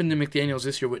what happened to McDaniels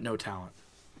this year with no talent?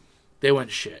 They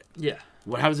went shit. Yeah.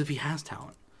 What happens if he has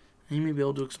talent? He may be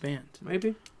able to expand.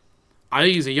 Maybe. I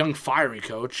think he's a young, fiery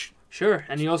coach. Sure,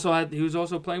 and he was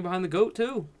also playing behind the GOAT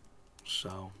too.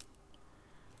 So,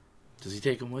 does he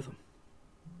take him with him?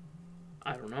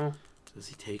 I don't know. Does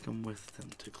he take him with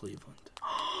him to Cleveland?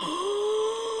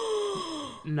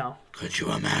 No. Could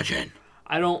you imagine?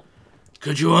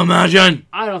 Could you imagine?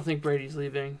 I don't think Brady's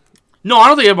leaving. No, I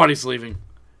don't think anybody's leaving.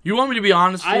 You want me to be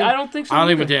honest? I don't think so. I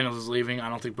don't think McDaniels is leaving. I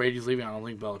don't think Brady's leaving. I don't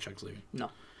think Belichick's leaving. No.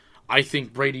 I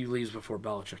think Brady leaves before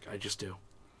Belichick. I just do.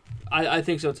 I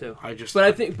think so too.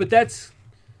 But that's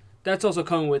also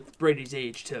coming with Brady's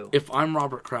age too. If I'm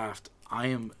Robert Kraft,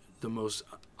 I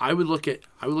would look at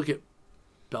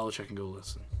Belichick and go,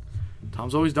 listen,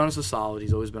 Tom's always done us a solid.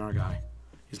 He's always been our guy.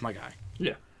 He's my guy.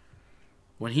 Yeah.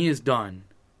 When he is done,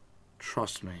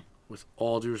 trust me, with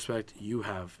all due respect, you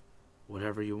have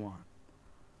whatever you want.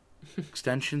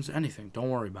 Extensions, anything. Don't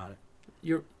worry about it.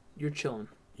 You're chilling.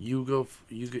 You go.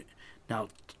 Now,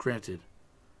 granted,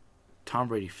 Tom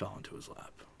Brady fell into his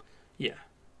lap. Yeah.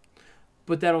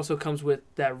 But that also comes with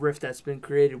that rift that's been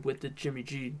created with the Jimmy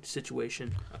G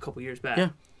situation a couple years back. Yeah.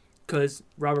 Because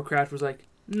Robert Kraft was like,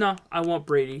 no, I want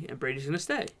Brady, and Brady's going to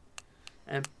stay.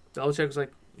 And Belichick was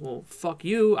like, well, fuck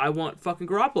you. I want fucking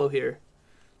Garoppolo here.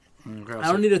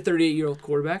 I don't need a 38-year-old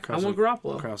quarterback. I want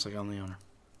Garoppolo. Kraft's like, I'm the owner.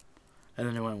 And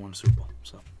then they went and won a Super Bowl.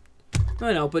 So.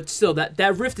 I know, but still,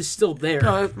 that rift is still there.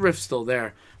 No, that rift's still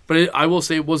there. But I will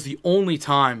say it was the only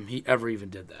time he ever even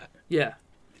did that. Yeah.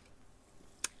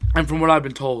 And from what I've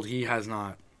been told, he has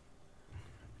not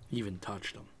even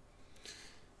touched him.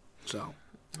 So,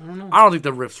 I don't know. I don't think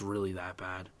the rift's really that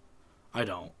bad. I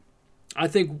don't. I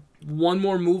think one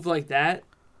more move like that,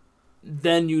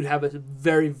 then you'd have a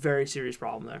very, very serious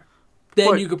problem there.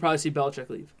 Then you could probably see Belichick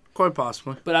leave. Quite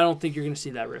possibly. But I don't think you're going to see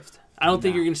that rift. I don't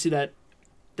think you're going to see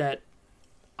that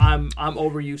I'm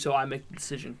over you, so I make the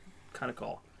decision kind of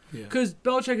call. Yeah. Because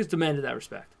Belichick has demanded that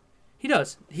respect. He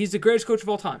does. He's the greatest coach of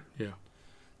all time. Yeah.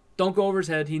 Don't go over his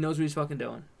head. He knows what he's fucking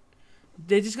doing.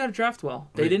 They just got to draft well.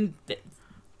 They didn't.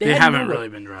 They haven't really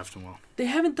been drafting well. They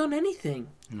haven't done anything.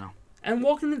 No. And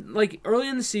early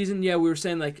in the season, yeah, we were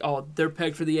saying they're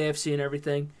pegged for the AFC and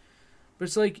everything, but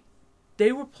it's like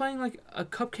they were playing like a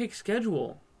cupcake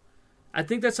schedule. I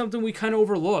think that's something we kind of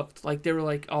overlooked. Like they were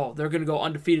like, oh, they're gonna go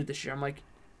undefeated this year. I'm like,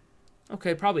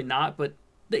 okay, probably not, but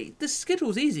the schedule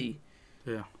is easy.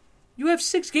 Yeah. You have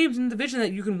 6 games in the division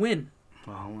that you can win.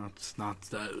 Well, that's not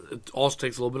that. It also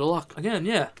takes a little bit of luck. Again,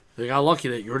 yeah. They got lucky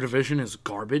that your division is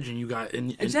garbage, and you got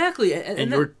exactly,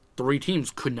 and your 3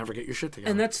 teams could never get your shit together.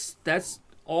 And that's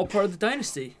all part of the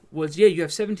dynasty. You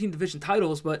have 17 division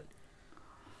titles, but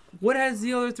what has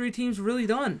the other 3 teams really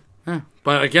done? Yeah.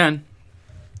 But again,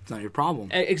 not your problem.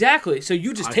 Exactly. So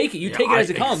you just take it. You take it as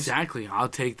it comes. Exactly. I'll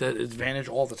take that advantage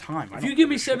all the time. If you give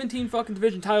me 17 fucking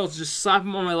division titles, just slap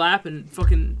them on my lap and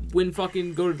fucking win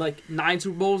go to like 9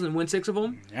 Super Bowls and win 6 of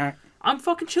them, yeah, I'm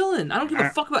fucking chilling. I don't give a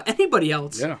fuck about anybody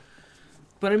else. Yeah.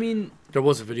 But I mean, there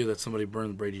was a video that somebody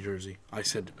burned the Brady jersey. I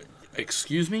said,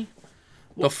 "Excuse me,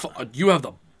 you have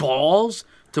the balls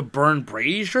to burn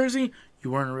Brady's jersey? You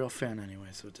weren't a real fan anyway,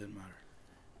 so it didn't matter."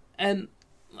 And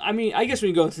I mean, I guess we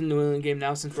can go to the New England game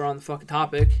now since we're on the fucking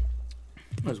topic.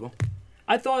 Might as well.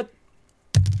 I thought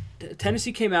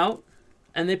Tennessee came out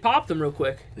and they popped them real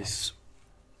quick. They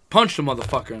punched a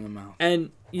motherfucker in the mouth.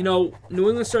 And New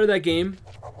England started that game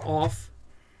off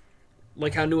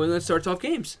like how New England starts off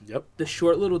games. Yep. The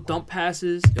short little dump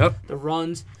passes. Yep. The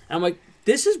runs. And I'm like,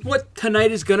 this is what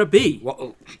tonight is gonna be.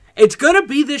 Well, it's gonna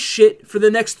be this shit for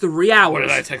the next 3 hours. What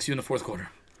did I text you in the fourth quarter?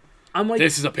 I'm like,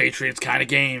 this is a Patriots kind of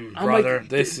game, brother. Like,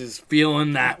 this is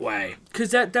feeling that way.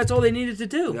 Because that's all they needed to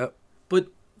do. Yep. But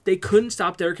they couldn't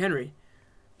stop Derrick Henry.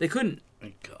 They couldn't.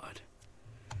 Thank God.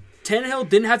 Tannehill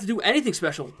didn't have to do anything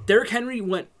special. Derrick Henry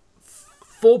went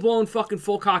full-blown fucking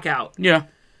full cock out. Yeah.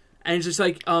 And it's just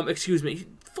like, excuse me,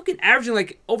 fucking averaging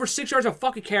like over 6 yards a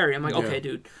fucking carry. I'm like, okay,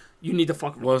 dude, you need to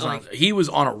fucking roll. He was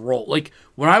on a roll. Like,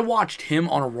 when I watched him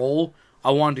on a roll,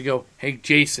 I wanted to go, hey,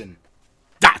 Jason,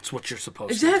 that's what you're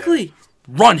supposed to do.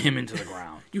 Run him into the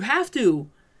ground. You have to.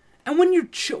 And when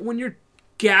you're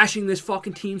gashing this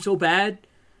fucking team so bad,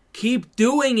 keep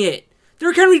doing it.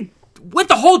 Derrick Henry went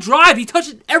the whole drive. He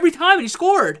touched it every time and he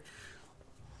scored.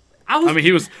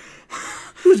 He was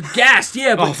gassed,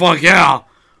 yeah. But, oh, fuck yeah.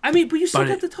 I mean, but you still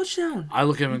got the touchdown. I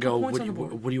look at him and go, what do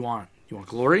you want? You want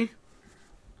glory?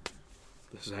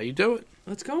 This is how you do it.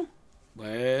 Let's go.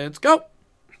 Let's go.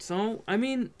 So, I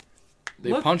mean...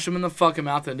 They punched him in the fucking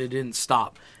mouth and it didn't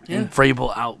stop. Yeah. And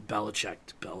Vrabel out Belichick.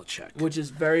 Which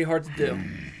is very hard to do.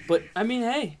 But, I mean,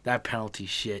 hey. That penalty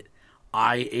shit.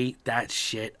 I ate that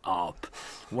shit up.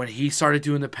 When he started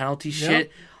doing the penalty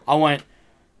shit, I went,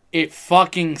 it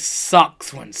fucking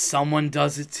sucks when someone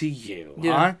does it to you,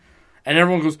 huh? And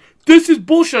everyone goes, this is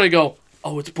bullshit. I go,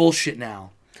 oh, it's bullshit now.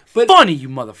 But funny, you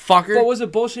motherfucker. But was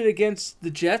it bullshit against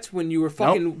the Jets when you were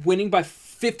fucking winning by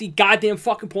 50 goddamn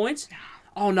fucking points?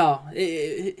 Oh no,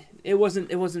 it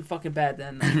wasn't fucking bad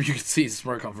then. You could see the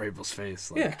smirk on Vrabel's face.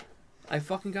 Like, yeah, I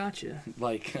fucking got you.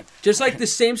 Like just like the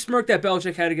same smirk that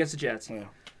Belichick had against the Jets. Yeah.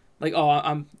 Like,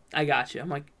 oh, I got you. I'm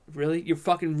like, really? You're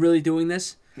fucking really doing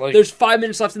this? Like, there's 5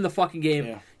 minutes left in the fucking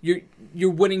game. Yeah. You're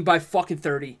winning by fucking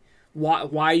 30. Why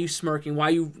are you smirking? Why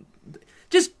are you?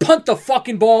 Just punt the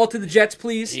fucking ball to the Jets,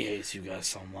 please. He hates you guys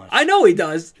so much. I know he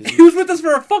does. He was with us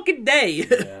for a fucking day.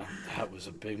 Yeah, that was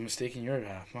a big mistake in your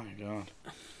half. My God.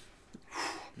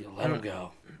 You let him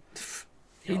go.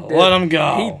 Let him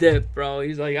go. He dipped, bro.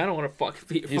 He's like, I don't want to fucking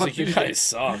beat. He's like, you guys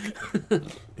suck.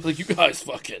 He's like, you guys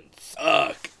fucking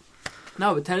suck.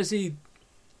 No, but Tennessee.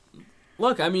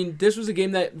 Look, I mean, this was a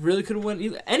game that really could have went.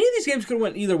 Any of these games could have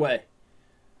went either way.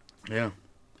 Yeah.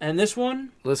 And this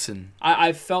one, listen,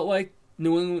 I felt like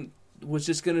New England was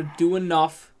just going to do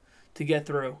enough to get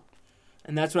through.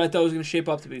 And that's what I thought it was going to shape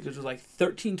up to be. Because it was like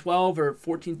 13-12 or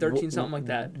 14-13, something like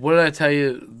that. What did I tell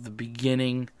you the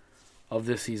beginning of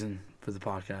this season for the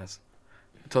podcast?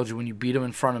 I told you when you beat them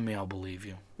in front of me, I'll believe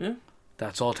you. Yeah.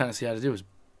 That's all Tennessee had to do was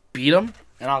beat them,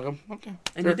 and I'll go, okay.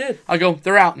 And you did. I'll go,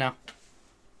 they're out now.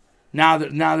 Now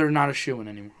they're not a shoo-in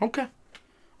anymore. Okay.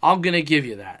 I'm going to give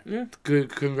you that. Yeah. Good,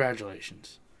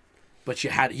 congratulations. But you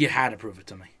had to prove it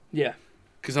to me. Yeah.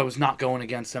 Because I was not going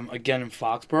against them again in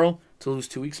Foxborough to lose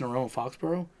 2 weeks in a row in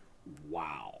Foxborough.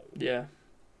 Wow. Yeah.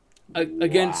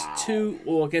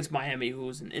 Against Miami, who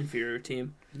was an inferior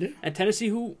team. Yeah. And Tennessee,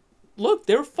 who, look,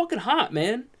 they were fucking hot,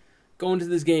 man, going to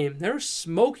this game. They were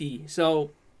smoky.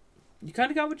 So, you kind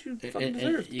of got what you fucking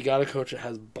deserved. You got a coach that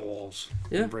has balls.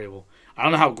 Yeah. Vrabel. I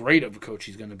don't know how great of a coach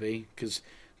he's going to be because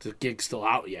the gig's still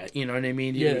out yet. You know what I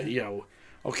mean? Yeah. You know,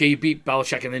 okay, you beat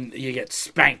Belichick and then you get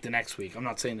spanked the next week. I'm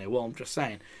not saying they will. I'm just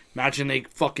saying. Imagine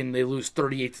they lose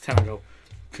 38-10 and go,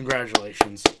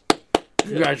 congratulations.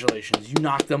 Congratulations. You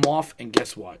knocked them off, and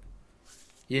guess what?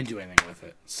 You didn't do anything with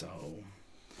it. So,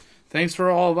 thanks for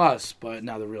all of us, but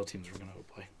now the real teams are going to go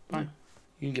play. Fine.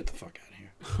 You can get the fuck out of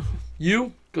here.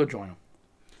 You, go join them.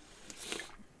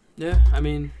 Yeah, I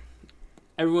mean,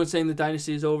 everyone's saying the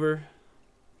dynasty is over.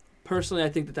 Personally, I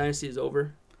think the dynasty is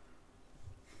over.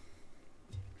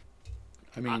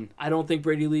 I mean, I don't think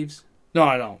Brady leaves. No,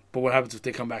 I don't. But what happens if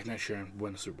they come back next year and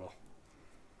win the Super Bowl?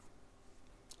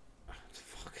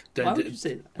 Fuck. Why would you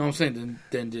say that? No, I'm saying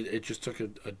then it just took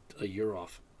a year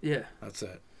off. Yeah. That's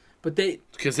it. But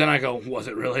because then I go, was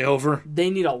it really over? They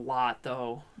need a lot,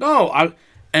 though. No,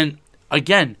 and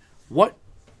again, what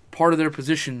part of their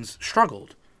positions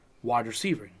struggled. Wide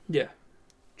receiving. Yeah.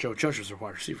 Joe Judge was their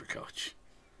wide receiver coach.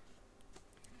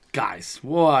 Guys,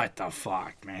 what the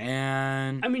fuck,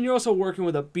 man? I mean, you're also working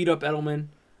with a beat-up Edelman.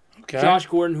 Okay. Josh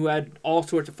Gordon, who had all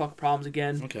sorts of fucking problems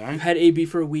again. Okay. You had AB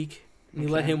for a week. And you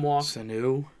let him walk.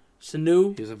 Sanu.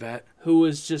 Sanu. He's a vet. Who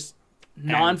was just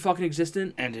non-fucking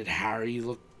existent. And did Harry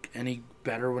look any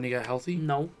better when he got healthy?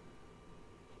 No.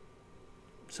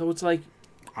 So it's like...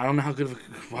 I don't know how good of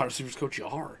a wide receivers coach you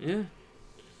are. Yeah.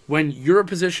 When you're a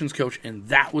positions coach and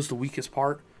that was the weakest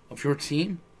part of your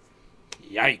team,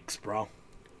 yikes, bro.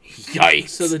 Yikes.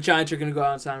 So the Giants are going to go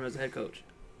out and sign him as a head coach.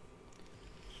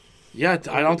 Yeah,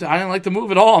 I didn't like the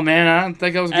move at all, man. I don't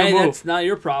think that was a good move. That's not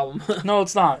your problem. No,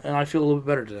 it's not, and I feel a little bit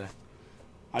better today.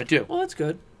 I do. Well, that's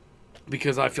good.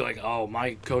 Because I feel like,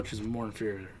 my coach is more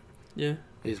inferior. Yeah.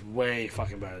 He's way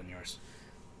fucking better than yours.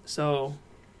 So,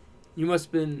 you must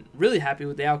have been really happy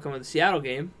with the outcome of the Seattle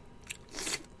game.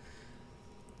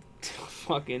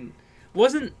 Fucking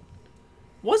wasn't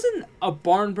a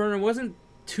barn burner. Wasn't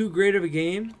too great of a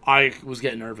game. I was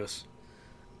getting nervous.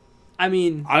 I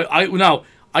mean, no,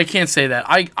 I can't say that.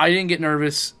 I didn't get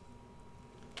nervous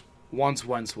once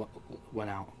Wentz went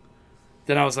out.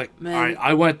 Then I was like, man, all right,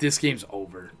 I went, this game's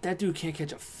over. That dude can't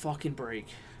catch a fucking break.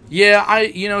 Yeah,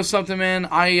 you know something, man?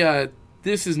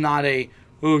 This is not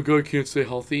God can't stay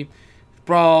healthy.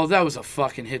 Bro, that was a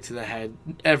fucking hit to the head.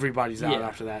 Everybody's out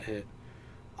after that hit.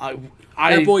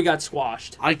 That boy got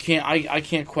squashed. I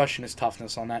can't question his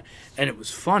toughness on that. And it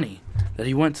was funny that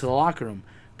he went to the locker room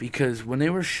because when they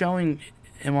were showing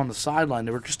him on the sideline,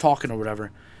 they were just talking or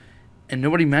whatever, and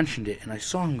nobody mentioned it. And I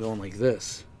saw him going like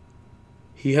this.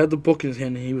 He had the book in his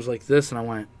hand and he was like this, and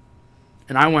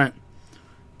I went,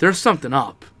 there's something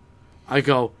up. I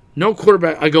go, no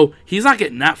quarterback. I go, he's not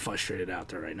getting that frustrated out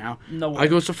there right now. No way. I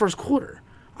go, it's the first quarter.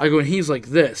 I go, and he's like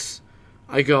this.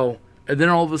 I go, and then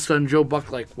all of a sudden, Joe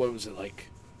Buck, like, what was it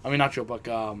like? I mean, not Joe Buck.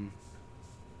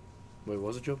 Wait,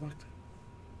 was it Joe Buck?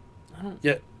 I don't.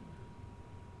 Yeah.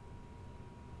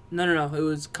 No. It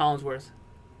was Collinsworth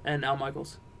and Al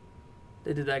Michaels.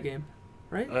 They did that game,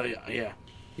 right? Yeah.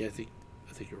 I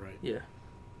think you're right. Yeah.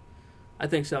 I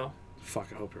think so. Fuck,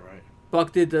 I hope you're right.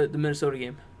 Buck did the Minnesota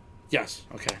game. Yes.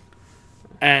 Okay.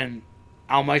 And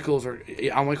Al Michaels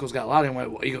got loud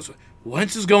and he goes,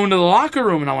 Wentz is going to the locker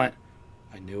room, and I went,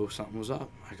 I knew something was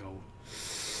up. I go,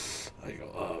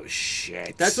 oh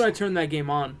shit. That's when I turned that game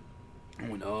on. I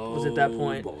went, oh, was at that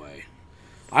point. Boy.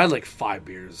 I had like 5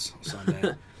 beers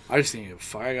Sunday. I just didn't give a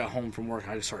fuck. I got home from work,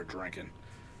 I just started drinking.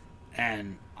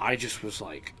 And I just was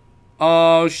like,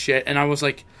 oh shit. And I was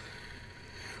like,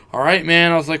 all right,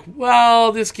 man. I was like,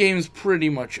 well, this game's pretty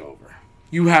much over.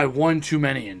 You had one too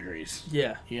many injuries.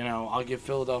 Yeah. You know, I'll give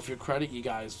Philadelphia credit. You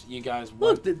guys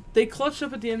Look, they clutched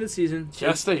up at the end of the season.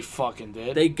 Yes, they fucking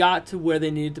did. They got to where they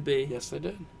needed to be. Yes, they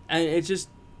did. And it just,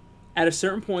 at a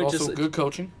certain point, also just good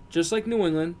coaching. Just like New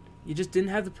England, you just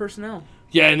didn't have the personnel.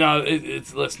 Yeah, no,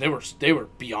 listen, they were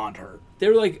beyond hurt. They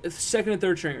were like second and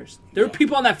third stringers. There were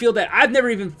people on that field that I've never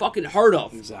even fucking heard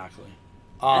of. Exactly.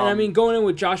 And I mean, going in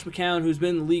with Josh McCown, who's been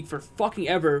in the league for fucking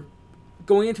ever,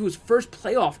 going into his first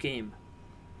playoff game,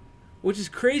 which is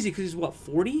crazy because he's,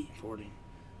 40? 40.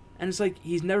 And it's like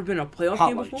he's never been in a playoff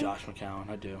game before? I like Josh McCown.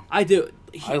 I do. I do.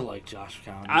 I like Josh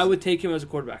McCown. I would take him as a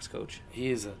quarterback's coach. He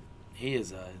is a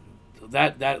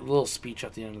that little speech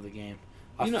at the end of the game.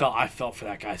 I felt for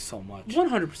that guy so much.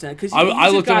 100%. Because I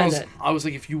looked at him. I was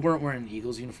like, if you weren't wearing an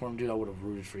Eagles uniform, dude, I would have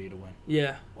rooted for you to win.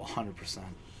 Yeah. 100%.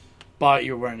 But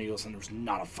you're wearing Eagles, and there's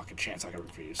not a fucking chance I could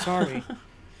root for you. Sorry.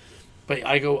 But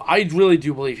I really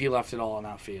do believe he left it all on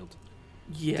that field.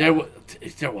 Yeah.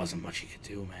 There wasn't much he could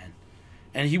do, man.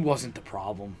 And he wasn't the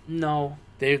problem. No.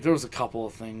 There was a couple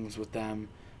of things with them.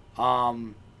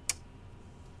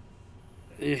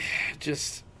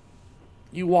 Just,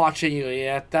 you watch it, you go,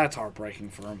 yeah, that's heartbreaking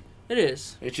for him. It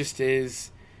is. It just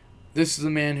is. This is the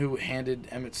man who handed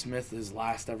Emmitt Smith his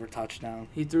last ever touchdown.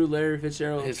 He threw Larry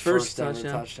Fitzgerald his first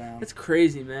touchdown. That's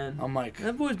crazy, man. I'm like,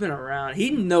 that boy's been around. He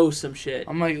knows some shit.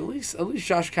 I'm like, at least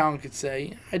Josh Cowan could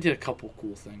say, I did a couple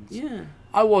cool things. Yeah.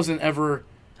 I wasn't ever...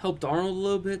 Helped Darnold a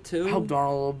little bit, too. Helped Darnold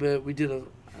a little bit. We did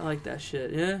I like that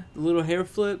shit, yeah. The little hair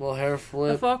flip. I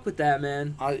fuck with that,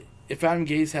 man. If Adam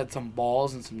Gase had some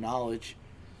balls and some knowledge,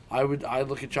 I'd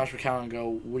look at Josh McCown and go,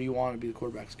 what do you want to be the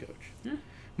quarterback's coach? Yeah.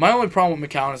 My only problem with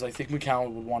McCown is I think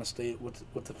McCown would want to stay with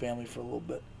the family for a little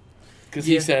bit. Because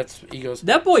he goes...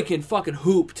 That boy can fucking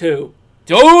hoop, too.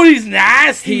 Dude, he's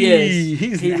nasty. He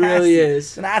is. He really is.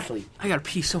 He's an athlete. I got to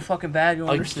pee so fucking bad. You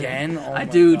understand? Again? Oh I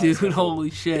do, God, dude.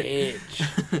 Holy shit.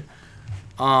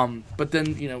 Bitch. But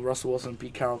then, Russell Wilson and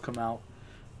Pete Carroll come out.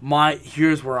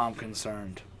 Here's where I'm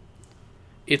concerned.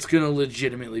 it's going to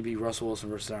legitimately be Russell Wilson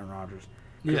versus Aaron Rodgers.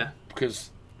 Yeah. Because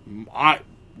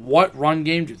what run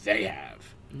game do they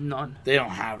have? None. They don't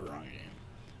have a run game.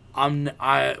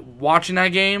 Watching that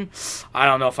game, I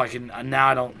don't know if I can. Now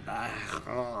I don't.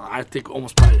 I think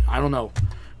almost by, I don't know.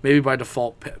 Maybe by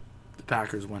default, the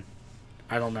Packers win.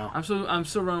 I don't know. I'm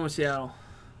still running with Seattle.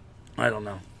 I don't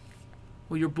know.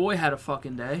 Well, your boy had a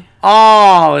fucking day.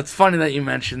 Oh, it's funny that you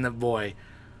mentioned the boy.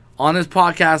 On this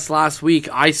podcast last week,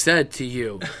 I said to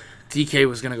you, DK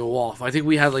was going to go off. I think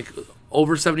we had like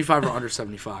over 75 or under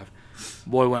 75.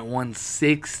 Boy went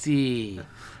 160.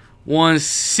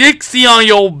 160 on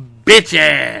your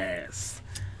bitches.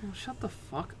 Oh, shut the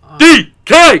fuck up.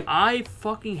 DK! I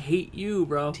fucking hate you,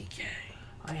 bro. DK.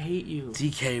 I hate you.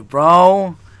 DK,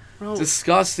 bro. Bro,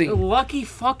 Disgusting. a lucky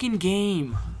fucking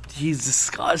game. He's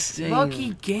disgusting.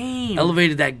 Lucky game.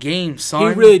 Elevated that game,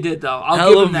 son. He really did, though. I'll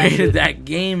give him Elevated that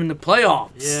game in the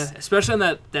playoffs. Yeah, especially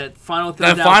on that final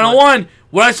thing. That final one.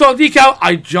 When I saw decal,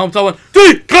 I jumped up and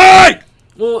DK!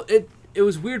 Well, it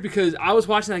was weird because I was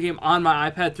watching that game on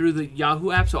my iPad through the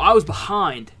Yahoo app, so I was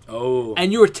behind. Oh.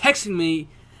 And you were texting me,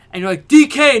 and you're like,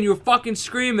 DK, and you were fucking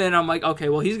screaming. And I'm like, okay,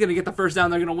 well, he's going to get the first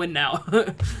down. They're going to win now.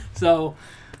 So,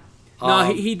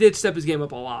 no, he did step his game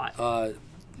up a lot.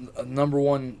 Number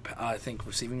one, I think,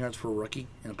 receiving yards for a rookie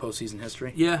in postseason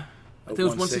history. Yeah. I think it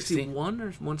was 161 or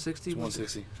 160.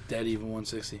 160. Dead even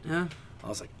 160. Yeah. I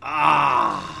was like,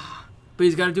 But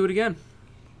he's got to do it again.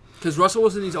 Because Russell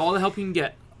Wilson needs all the help he can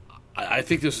get. I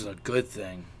think this is a good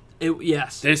thing.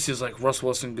 Yes. This is like Russell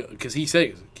Wilson, because he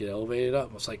said, get elevated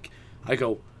up. I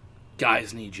go,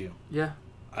 guys need you. Yeah.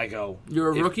 I go, you're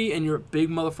a rookie and you're a big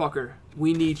motherfucker.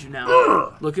 We need you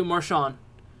now. Look at Marshawn.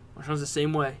 Marshawn's the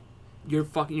same way. You're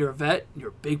a vet. You're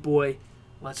a big boy.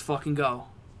 Let's fucking go.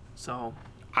 So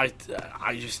I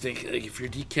just think like if you're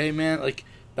DK, man, like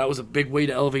that was a big way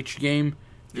to elevate your game.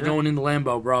 You're going into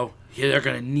Lambeau, bro. Yeah, they're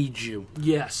gonna need you.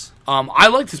 Yes. I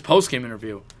liked his post game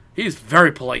interview. He's a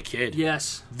very polite kid.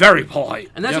 Yes. Very polite.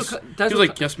 And that's yes. what he was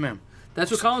like, yes, ma'am. That's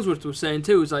what Collinsworth was saying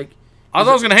too. Is like, I thought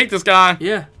I was gonna hate this guy.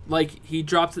 Yeah, like he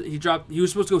dropped. He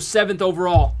was supposed to go 7th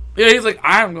overall. Yeah, he's like,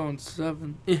 I'm going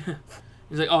 7. Yeah.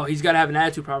 He's like, oh, he's got to have an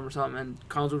attitude problem or something. And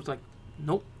Collinsworth was like,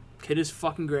 nope, kid is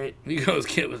fucking great. He goes,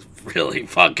 kid was really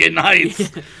fucking nice.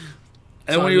 Yeah.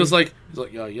 And so when he was like,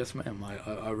 yeah, yes, ma'am.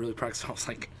 I really practiced.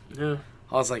 Yeah.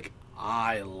 I was like,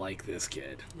 I like this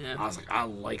kid. Yeah. I was like, I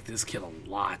like this kid a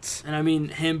lot. And I mean,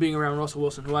 him being around Russell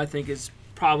Wilson, who I think is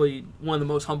probably one of the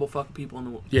most humble fucking people in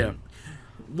the world. Yeah.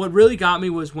 What really got me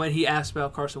was when he asked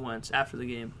about Carson Wentz after the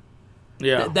game.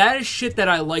 Yeah. That is shit that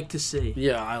I like to see.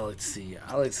 Yeah, I like to see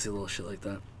a little shit like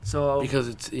that. So because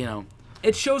it's,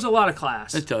 it shows a lot of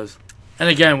class. It does. And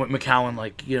again, with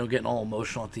McCown, getting all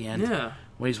emotional at the end. Yeah.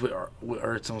 When he's with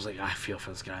Ertz, I was like, I feel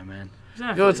for this guy, man.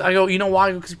 Exactly. I go, you know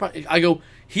why? Because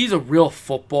he's a real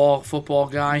football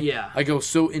guy. Yeah. I go,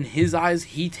 so in his eyes,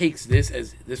 he takes this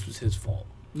as this was his fault.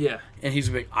 Yeah. And he's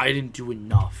like, I didn't do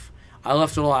enough. I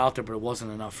left it all out there, but it wasn't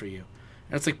enough for you.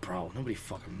 And it's like, bro, nobody's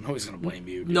gonna blame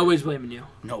you. Dude. Nobody's blaming you.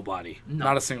 Nobody. No.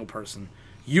 Not a single person.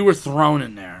 You were thrown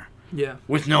in there. Yeah.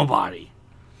 With nobody.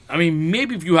 I mean,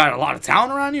 maybe if you had a lot of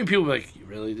talent around you, people would be like, you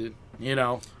really did?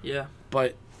 Yeah.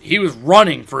 But he was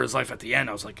running for his life at the end.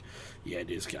 I was like, yeah,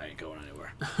 dude, this guy ain't going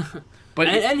anywhere. But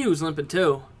and he was limping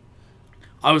too.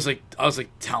 I was like,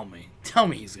 tell me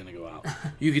he's gonna go out.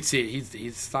 You could see it.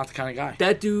 He's not the kind of guy.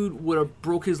 That dude would have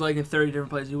broke his leg in 30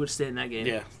 different places. He would have stayed in that game.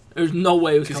 Yeah. There's no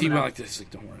way it was because coming he went out. like this. He's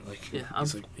like, don't worry. Yeah,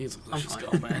 he's like, let's just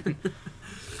fine. go, man.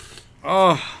 Oh.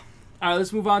 All right,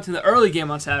 let's move on to the early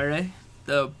game on Saturday,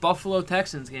 the Buffalo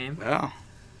Texans game. Yeah.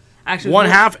 Actually, 1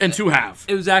 half and 2 half.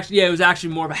 It was actually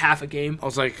more of a half a game. I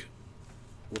was like,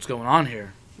 what's going on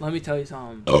here? Let me tell you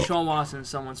something. Sean Watson is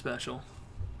someone special.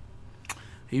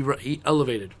 He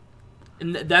elevated.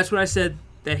 And that's what I said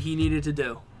that he needed to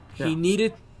do. Yeah. He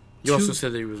needed. You also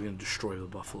said that he was going to destroy the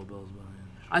Buffalo Bills.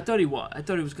 I thought he was. I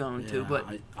thought he was going to, but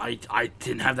I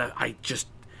didn't have that.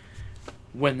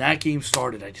 When that game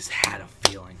started, I just had a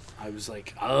feeling. I was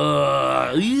like,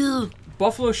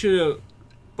 Buffalo should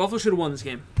have won this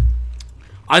game.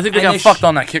 I think they got fucked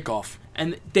on that kickoff.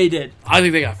 And they did. I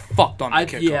think they got fucked on that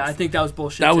kickoff. Yeah, I think that was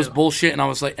bullshit. That was bullshit, and I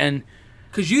was like,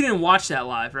 because you didn't watch that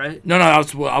live, right? No,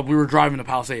 we were driving to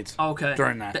Palisades. Okay.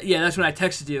 During that. That's when I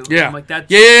texted you. Yeah. I'm like, that's...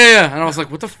 Yeah. And I was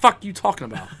like, what the fuck are you talking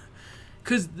about?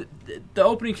 Because the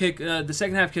opening kick, the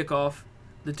second half kickoff,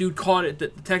 the dude caught it, the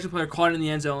Texas player caught it in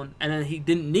the end zone, and then he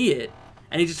didn't knee it,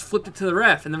 and he just flipped it to the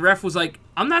ref, and the ref was like,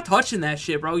 I'm not touching that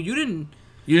shit, bro. You didn't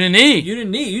knee. You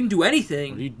didn't do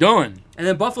anything. What are you doing? And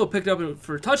then Buffalo picked up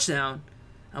for a touchdown.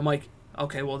 I'm like,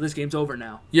 okay, well, this game's over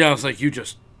now. Yeah, I was like, you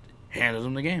just handed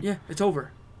him the game. Yeah, it's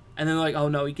over. And then they're like, oh,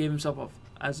 no, he gave himself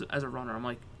as a runner. I'm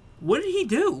like, what did he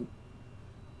do?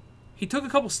 He took a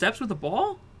couple steps with the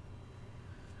ball?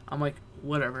 I'm like,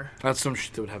 whatever. That's some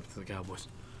shit that would happen to the Cowboys.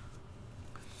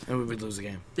 And we would lose the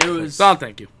game. There was... Oh,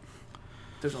 thank you.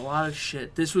 There's a lot of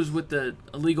shit. This was with the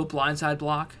illegal blindside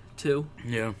block, too.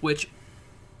 Yeah. Which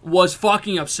was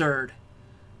fucking absurd.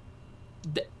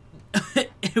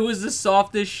 It was the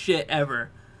softest shit ever.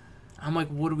 I'm like,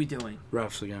 what are we doing?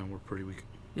 Refs, again, were pretty weak.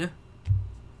 Yeah.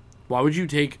 Why would you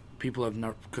take people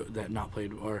that not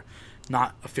played or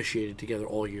not officiated together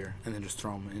all year and then just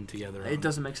throw them in together? It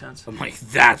doesn't make sense. I'm like,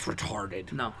 that's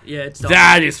retarded. No. Yeah, it's dumb.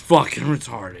 That is fucking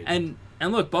retarded.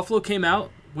 And look, Buffalo came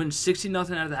out, win 60-0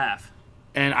 out of the half.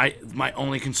 And my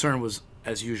only concern was,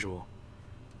 as usual,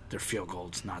 their field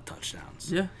goals, not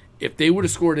touchdowns. Yeah. If they would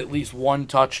have scored at least one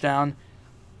touchdown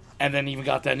and then even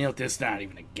got that nailed, this is not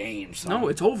even a game. Son. No,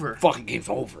 it's over. Fucking game's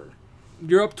over.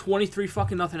 You're up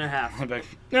 23-0 at half. I'm like,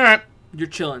 all right. You're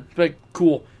chilling. Like,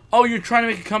 cool. Oh, you're trying to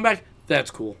make a comeback? That's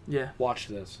cool. Yeah. Watch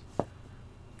this.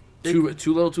 Too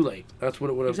little, too late. That's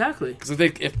what it would have. Exactly. Because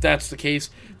if that's the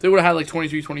case, they would have had like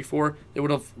 23-24. They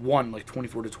would have won like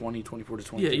 24-20,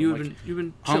 24-20. Yeah, you've been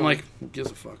chilling. I'm like, who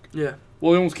gives a fuck? Yeah.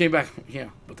 Well, they almost came back. Yeah,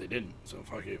 but they didn't. So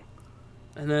fuck you.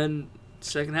 And then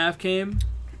second half came.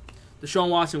 Deshaun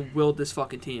Watson willed this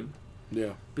fucking team.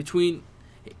 Yeah. Between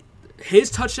his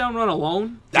touchdown run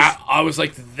alone, I was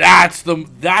like, that's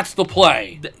the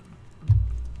play.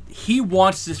 He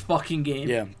wants this fucking game.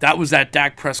 Yeah, that was that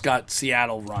Dak Prescott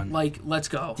Seattle run. Like, let's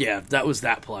go. Yeah, that was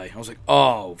that play. I was like,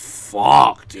 oh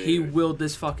fuck, dude. He willed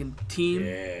this fucking team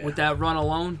with that run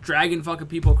alone, dragging fucking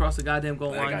people across the goddamn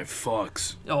goal line. That guy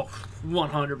fucks. Oh,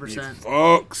 100%. He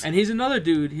fucks. And he's another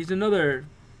dude. He's another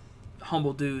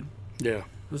humble dude. Yeah.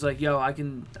 Who's like, yo, I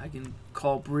can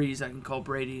call Breeze, I can call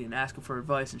Brady and ask him for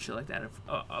advice and shit like that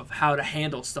of how to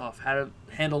handle stuff, how to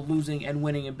handle losing and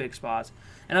winning in big spots.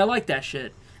 And I like that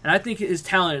shit. And I think his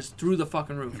talent is through the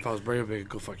fucking roof. If I was Brady, I'd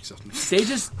go fuck yourself. They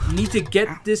just need to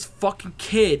get this fucking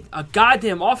kid a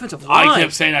goddamn offensive line. I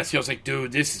kept saying that to you. I was like,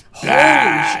 dude, this is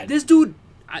bad. Holy shit. This dude,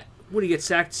 what, did he get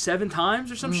sacked 7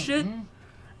 times or some shit? And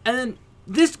then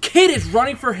this kid is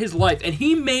running for his life. And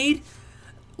he made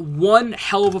one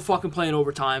hell of a fucking play in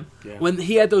overtime when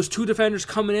he had those 2 defenders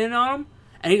coming in on him.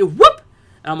 And he did whoop.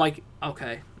 And I'm like,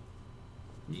 okay.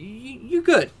 You're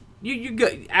good. You're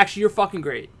good. Actually, you're fucking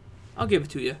great. I'll give it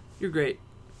to you. You're great.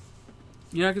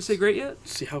 You're not going to say great yet?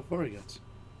 See how far he gets.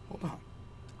 Hold on.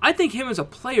 I think him as a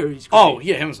player, he's great. Oh,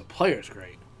 yeah, him as a player is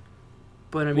great.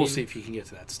 But I mean, we'll see if he can get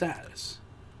to that status.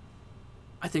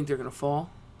 I think they're going to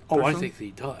fall. Oh, I think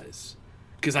he does.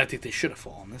 Because I think they should have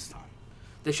fallen this time.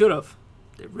 They should have.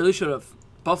 They really should have.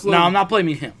 Buffalo. No, I'm not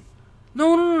blaming him.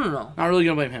 No. Not really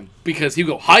going to blame him. Because he'd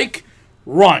go hike,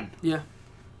 run. Yeah.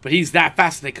 But he's that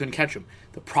fast that they couldn't catch him.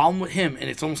 The problem with him, and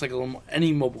it's almost like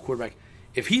any mobile quarterback,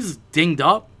 if he's dinged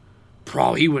up,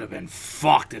 he would have been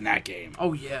fucked in that game.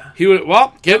 Oh, yeah. He would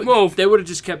get moved. They would have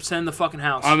just kept sending the fucking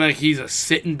house. I'm like, he's a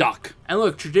sitting duck. And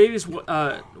look, Tre'Davious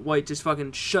White just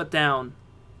fucking shut down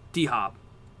D-Hop.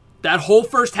 That whole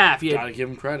first half. Gotta give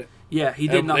him credit. Yeah, he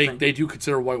did nothing. They do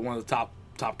consider White one of the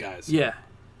top guys. Yeah.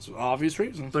 For obvious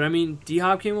reasons. But, I mean,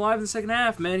 D-Hop came alive in the second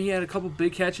half, man. He had a couple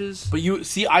big catches. But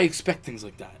I expect things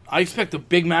like that. I expect a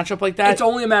big matchup like that. It's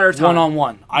only a matter of time.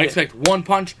 One-on-one. I expect one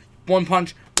punch,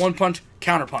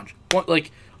 counter punch.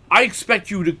 I expect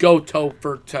you to go toe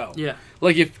for toe. Yeah.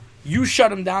 Like, if you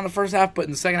shut him down the first half, but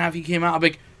in the second half he came out, I'll be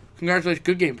like, congratulations,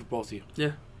 good game for both of you.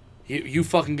 Yeah. You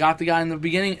fucking got the guy in the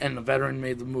beginning, and the veteran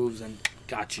made the moves and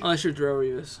got you. Unless you're Darrelle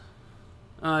Revis.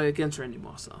 Against Randy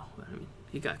Moss, though. I mean,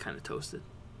 he got kind of toasted.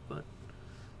 But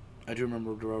I do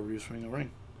remember Darrelle Revis winning a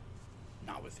ring.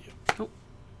 Not with you. Nope.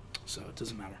 So it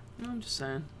doesn't matter. No, I'm just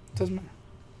saying. It doesn't matter.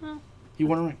 Well, he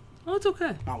won a ring. Oh, it's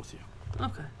okay. Not with you.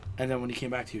 Okay. And then when he came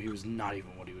back to you, he was not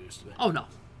even what he used to be. Oh, no.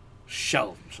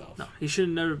 Shell of himself. No, he should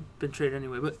have never been traded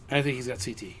anyway, but... I think he's got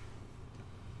CT.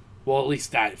 Well, at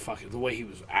least that the way he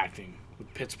was acting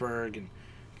with Pittsburgh and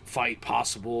fight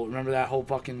possible. Remember that whole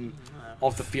fucking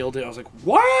off the field? I was like,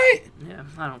 what? Yeah,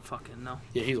 I don't fucking know.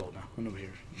 Yeah, he's old now. Nobody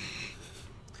here.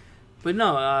 But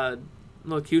no,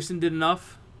 look, Houston did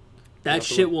enough. That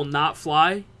shit will not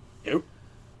fly. Nope.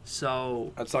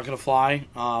 So... That's not going to fly.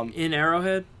 In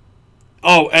Arrowhead?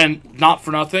 Oh, and not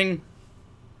for nothing,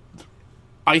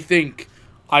 I think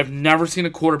I've never seen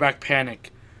a quarterback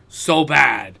panic so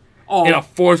bad in a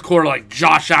fourth quarter like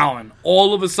Josh Allen.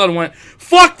 All of a sudden went,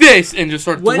 fuck this, and just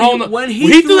started throwing when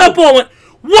he threw that ball, went,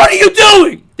 what are you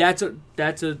doing? That's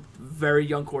a very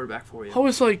young quarterback for you. I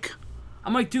was like...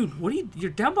 I'm like, dude, what are you... You're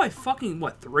down by fucking,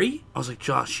 3? I was like,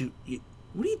 Josh,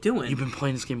 what are you doing? You've been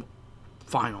playing this game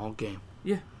fine all game.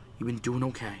 Yeah. You've been doing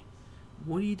okay.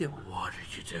 What are you doing? What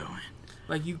are you doing?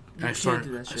 Like, you And I can't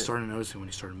do that shit. I started noticing when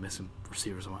he started missing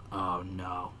receivers. I'm like, oh,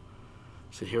 no.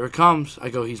 So here it comes. I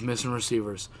go, he's missing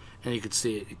receivers. And you could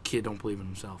see it. The kid don't believe in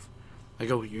himself. I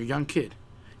go, you're a young kid.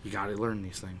 You got to learn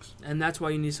these things. And that's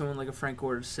why you need someone like a Frank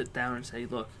Gore to sit down and say,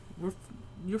 look,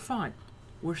 you're fine.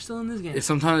 We're still in this game.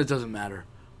 Sometimes it doesn't matter.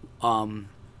 So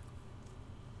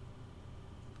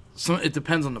it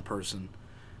depends on the person.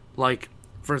 Like,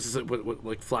 for instance, with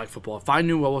like flag football, if I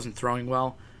knew I wasn't throwing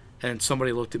well and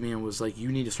somebody looked at me and was like,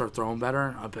 you need to start throwing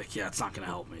better, I'd be like, yeah, it's not going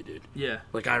to help me, dude. Yeah.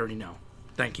 Like, I already know.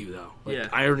 Thank you, though. Like, yeah.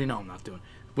 I already know I'm not doing it.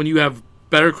 When you have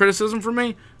better criticism from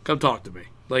me, come talk to me.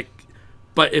 Like,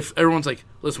 but if everyone's like,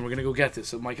 listen, we're going to go get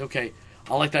this, I'm like, okay,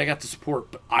 I like that I got the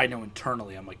support, but I know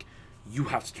internally, I'm like, you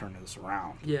have to turn this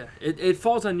around. Yeah, it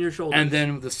falls on your shoulders. And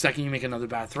then the second you make another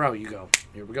bad throw, you go,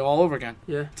 here we go all over again.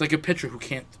 Yeah. It's like a pitcher who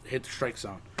can't hit the strike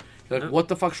zone. You're like, what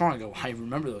the fuck's wrong? I go, I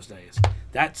remember those days.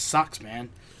 That sucks, man.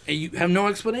 And you have no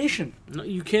explanation. No,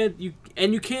 you can't. You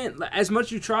can't. As much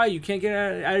as you try, you can't get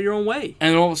out of your own way.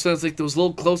 And all of a sudden, it's like those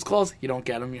little close calls. You don't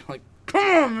get them. You're like, come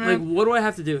on, man. Like, what do I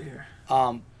have to do here?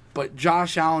 But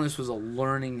Josh Allen, this was a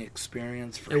learning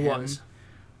experience for him. It was.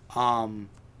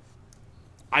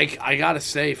 I gotta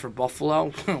say, for Buffalo,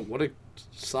 what a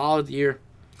solid year.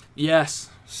 Yes,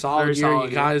 solid year.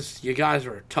 You guys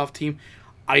are a tough team.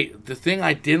 The thing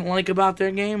I didn't like about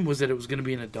their game was that it was going to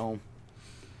be in a dome.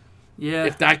 Yeah.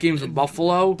 If that game's in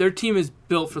Buffalo, their team is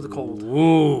built for the cold.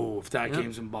 Whoa! If that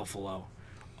game's in Buffalo,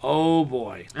 oh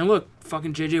boy. And look,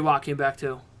 fucking J.J. Watt came back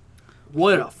too.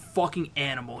 What a fucking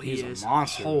animal he is! He's a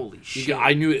monster. Holy shit!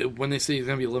 I knew it, when they said he's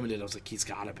going to be limited, I was like, he's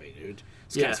got to be, dude.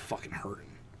 This guy's fucking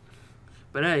hurting.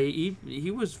 But hey,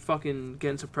 he was fucking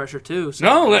getting some pressure too. So.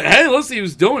 No, hey, listen, he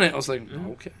was doing it. I was like,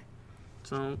 okay.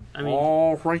 So I mean,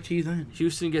 all righty then.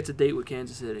 Houston gets a date with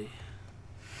Kansas City.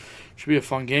 Should be a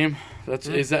fun game. That's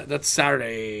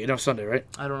Saturday? No, Sunday, right?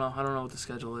 I don't know. I don't know what the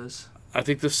schedule is. I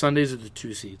think the Sundays are the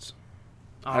 2 seeds.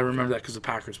 Oh, I remember that because the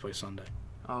Packers play Sunday.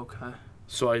 Okay.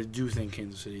 So I do think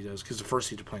Kansas City does because the first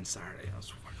seeds are playing Saturday. That's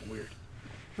fucking weird.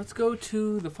 Let's go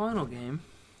to the final game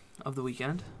of the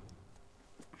weekend.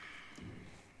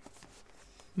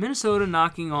 Minnesota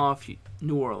knocking off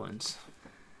New Orleans.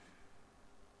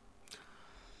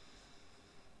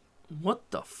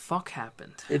 What the fuck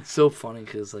happened? It's so funny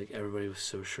because like everybody was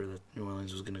so sure that New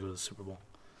Orleans was going to go to the Super Bowl.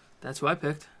 That's who I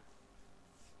picked.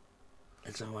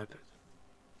 That's not who I picked.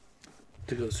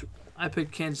 To go to the Super Bowl. I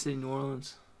picked Kansas City, New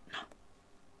Orleans. No.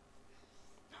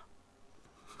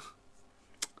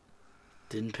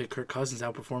 Didn't pick Kirk Cousins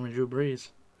outperforming Drew Brees.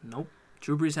 Nope.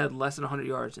 Drew Brees had less than 100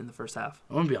 yards in the first half.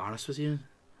 I'm going to be honest with you.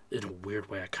 In a weird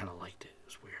way, I kind of liked it. It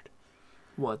was weird.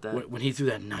 What, that? When he threw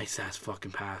that nice-ass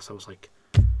fucking pass, I was like...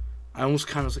 I almost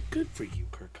kind of was like, good for you,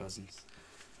 Kirk Cousins.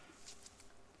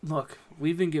 Look,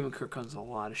 we've been giving Kirk Cousins a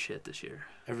lot of shit this year.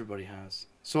 Everybody has.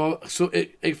 So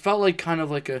it felt like kind of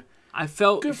like a... I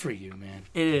felt... Good for you, man.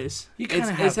 It is. You kind of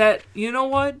have... Is that... You know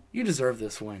what? You deserve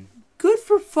this win. Good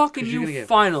for fucking you're you, gonna get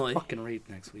finally. Fucking raped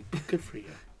next week. Good for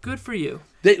you. Good for you.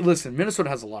 Listen, Minnesota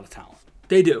has a lot of talent.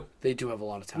 They do. They do have a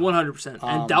lot of talent. 100%.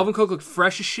 And Dalvin Cook looked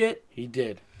fresh as shit. He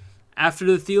did. After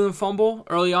the Thielen fumble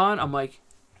early on, I'm like,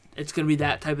 it's going to be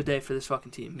that type of day for this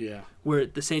fucking team. Yeah. Where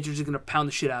the Saints are just going to pound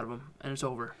the shit out of them, and it's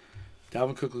over.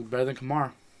 Dalvin Cook looked better than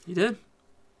Kamara. He did.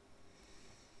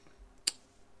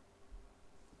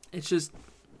 It's just...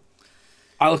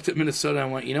 I looked at Minnesota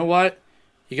and went, you know what?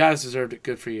 You guys deserved it.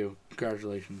 Good for you.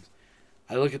 Congratulations.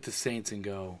 I look at the Saints and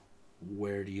go,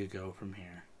 where do you go from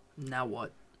here? Now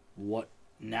what? What?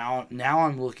 Now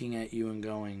I'm looking at you and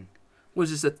going... Was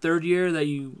this the third year that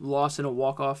you lost in a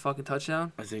walk-off fucking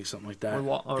touchdown? I think something like that.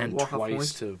 Or and walk-off twice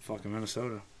points? to fucking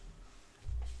Minnesota.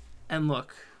 And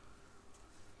look,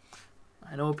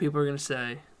 I know what people are going to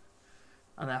say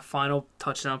on that final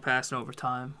touchdown pass in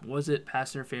overtime. Was it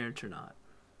pass interference or not?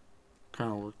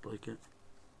 Kind of looked like it.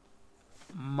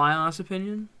 My honest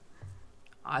opinion,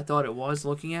 I thought it was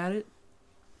looking at it.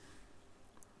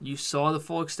 You saw the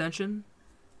full extension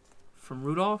from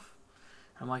Rudolph.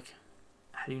 I'm like,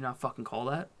 how do you not fucking call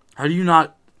that? How do you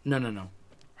not... No.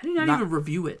 How do you not even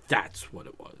review it? That's what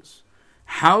it was.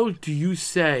 How do you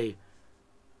say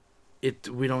it?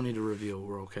 We don't need to review it.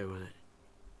 We're okay with it.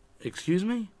 Excuse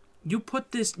me? You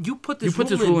put this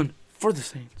rule in for the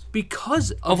Saints.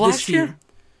 Because of last year.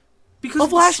 Because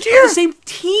of last year. The same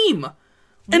team.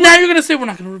 And now you're going to say we're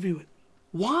not going to review it.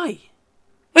 Why?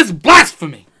 That's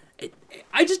blasphemy.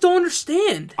 I just don't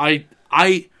understand.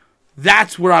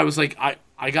 That's where I was like,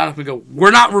 I got up and go,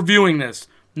 we're not reviewing this.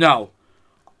 No.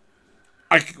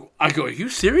 I go, are you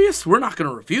serious? We're not going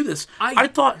to review this. I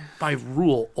thought by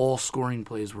rule all scoring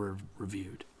plays were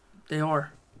reviewed. They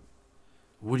are.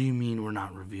 What do you mean we're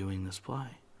not reviewing this play?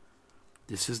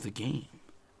 This is the game.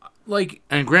 Like,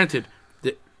 and granted,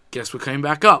 guess what came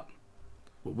back up?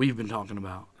 What we've been talking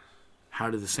about. How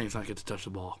did the Saints not get to touch the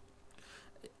ball?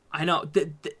 I know.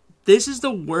 This is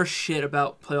the worst shit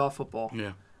about playoff football.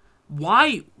 Yeah.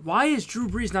 Why is Drew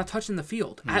Brees not touching the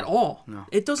field at all? No.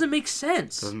 It doesn't make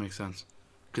sense. Doesn't make sense.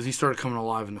 Because he started coming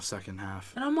alive in the second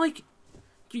half. And I'm like,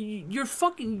 you're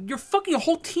fucking a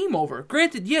whole team over.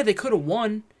 Granted, yeah, they could have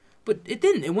won, but it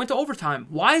didn't. It went to overtime.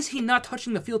 Why is he not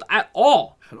touching the field at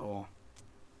all? At all.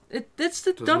 That's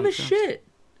the dumbest shit.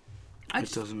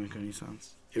 It doesn't make any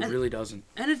sense. It really doesn't.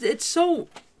 And it's so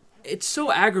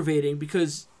aggravating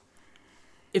because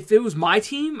if it was my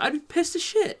team, I'd be pissed as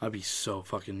shit. I'd be so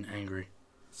fucking angry.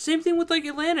 Same thing with like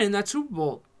Atlanta in that Super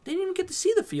Bowl. They didn't even get to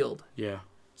see the field. Yeah.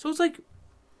 So it's like,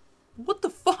 what the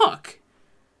fuck?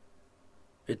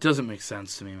 It doesn't make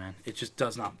sense to me, man. It just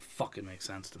does not fucking make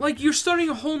sense to me. Like, you're starting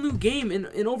a whole new game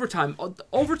in overtime.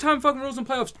 Overtime fucking rules in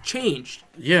playoffs changed.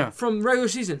 Yeah. From regular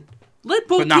season. Let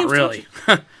both but not teams really.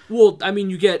 Well, I mean,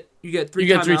 you get three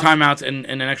timeouts and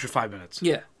an extra 5 minutes.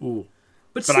 Yeah. Ooh.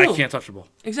 But still, I can't touch the ball.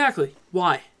 Exactly.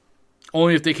 Why?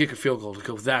 Only if they kick a field goal.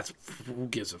 Because who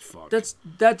gives a fuck?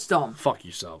 That's dumb. Fuck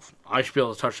yourself. I should be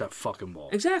able to touch that fucking ball.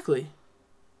 Exactly.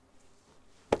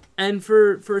 And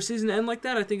for a season to end like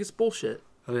that, I think it's bullshit.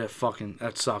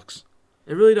 That sucks.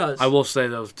 It really does. I will say,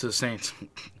 though, to the Saints,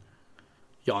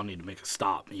 y'all need to make a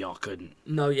stop. Y'all couldn't.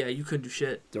 No, yeah, you couldn't do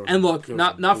shit. And look,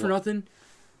 not for nothing.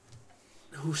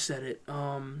 Who said it?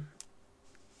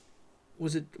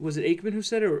 Was it Aikman who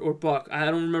said it or Buck? I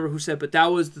don't remember who said it, but that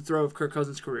was the throw of Kirk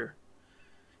Cousins' career.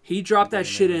 He dropped that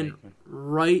shit in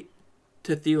right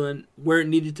to Thielen where it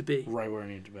needed to be. Right where it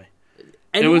needed to be.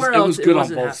 Anywhere it was good on both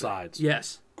happening. sides.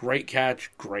 Yes. Great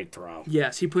catch, great throw.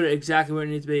 Yes, he put it exactly where it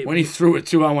needed to be. When he threw it,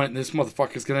 too, I went, this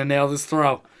motherfucker's going to nail this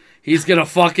throw. He's going to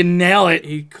fucking nail it.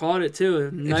 He caught it, too.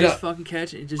 A nice fucking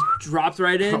catch. It just dropped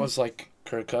right in. I was like,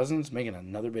 Kirk Cousins making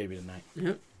another baby tonight.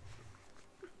 Yep.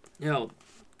 Yo,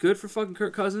 good for fucking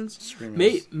Kirk Cousins.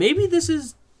 Maybe this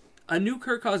is a new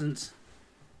Kirk Cousins.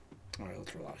 All right,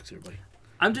 let's relax here, buddy.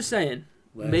 I'm just saying.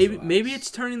 Maybe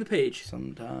it's turning the page.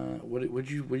 Sometime. What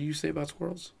did you say about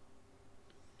squirrels?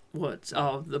 What?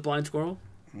 Oh, the blind squirrel?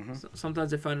 Mm-hmm.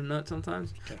 Sometimes they find a nut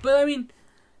sometimes. Okay. But, I mean,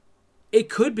 it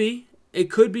could be. It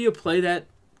could be a play that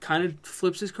kind of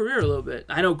flips his career a little bit.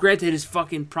 I know, granted, his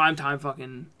fucking primetime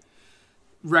fucking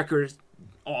record is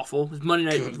awful. His Monday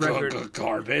night record.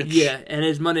 Garbage. Yeah, and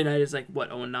his Monday night is like, what,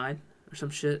 0-9 or some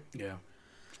shit? Yeah,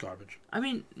 it's garbage. I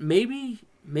mean, maybe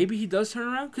he does turn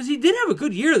around. Because he did have a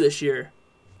good year this year.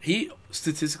 He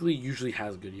statistically usually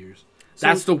has good years.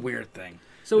 That's the weird thing.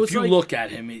 So if you look at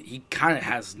him, he kind of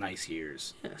has nice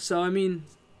years. Yeah, so, I mean,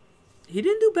 he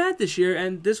didn't do bad this year,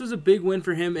 and this was a big win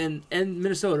for him and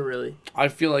Minnesota, really. I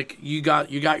feel like you got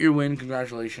your win.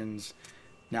 Congratulations.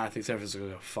 Now I think San Francisco is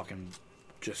going to fucking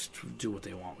just do what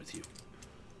they want with you.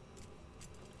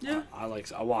 Yeah. I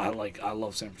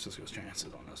love San Francisco's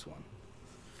chances on this one.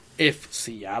 If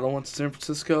Seattle went to San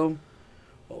Francisco,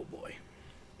 oh boy.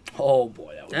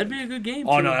 That'd be a good game.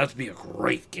 Oh, no, that'd be a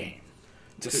great game.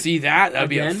 To see that'd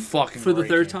be a fucking for great the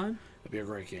third game. time? That'd be a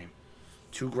great game.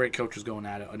 Two great coaches going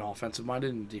at it, an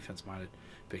offensive-minded and defensive-minded.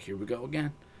 But here we go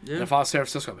again. Yeah. And if I was San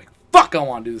Francisco, I'd be like, fuck, I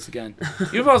want to do this again.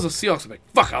 Even if I was the Seahawks, I'd be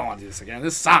like, fuck, I want to do this again.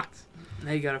 This sucked.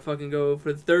 Now you gotta fucking go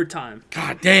for the third time.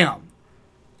 God damn.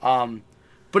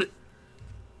 But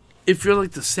if you're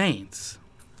like the Saints,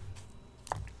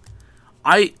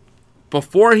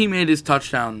 before he made his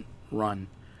touchdown run,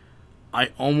 I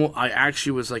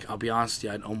actually was like, I'll be honest with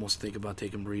you, I'd almost think about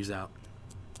taking Breeze out.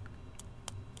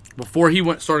 Before he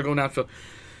started going downfield.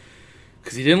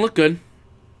 Because he didn't look good.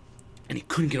 And he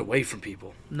couldn't get away from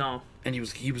people. No. And he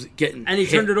was getting And he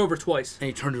turned it over twice.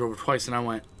 And I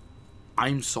went,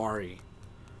 I'm sorry.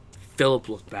 Phillip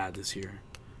looked bad this year.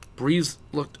 Breeze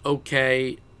looked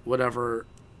okay, whatever.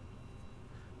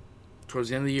 Towards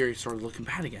the end of the year, he started looking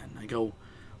bad again. I go,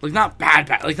 like, not bad.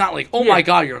 Like, not like, oh my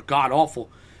God, you're god-awful.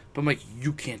 But I'm like,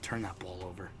 you can't turn that ball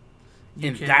over.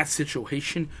 That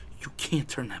situation, you can't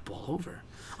turn that ball over.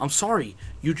 I'm sorry.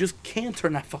 You just can't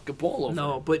turn that fucking ball over.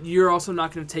 No, but you're also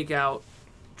not going to take out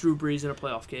Drew Brees in a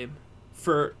playoff game.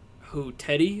 For who,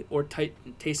 Teddy or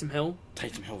Taysom Hill?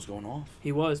 Taysom Hill was going off.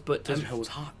 He was, but... Taysom Hill was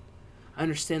hot. I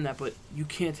understand that, but you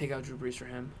can't take out Drew Brees for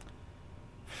him.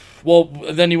 Well,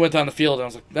 then he went down the field, and I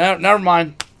was like, never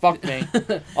mind. Fuck me.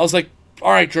 I was like,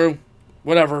 all right, Drew.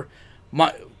 Whatever.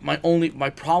 My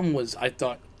problem was I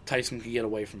thought Tyson could get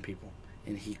away from people,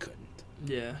 and he couldn't.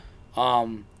 Yeah.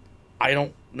 I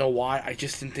don't know why. I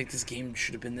just didn't think this game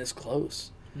should have been this close.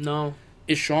 No.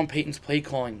 Is Sean Payton's play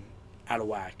calling out of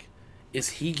whack? Is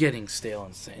he getting stale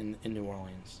in New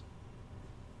Orleans?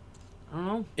 I don't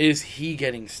know. Is he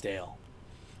getting stale?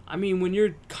 I mean, when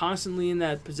you're constantly in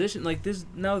that position, like this is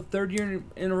now the third year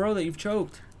in a row that you've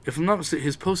choked. If I'm not mistaken,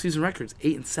 his postseason record's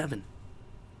 8-7.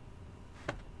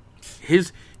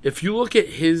 If you look at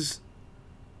his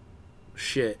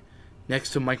shit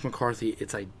next to Mike McCarthy,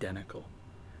 it's identical.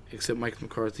 Except Mike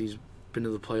McCarthy's been to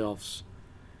the playoffs,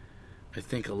 I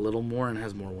think, a little more and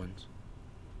has more wins.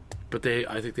 But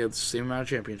I think they have the same amount of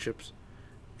championships,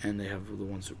 and they have the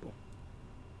one Super Bowl.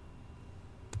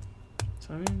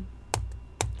 So, I mean...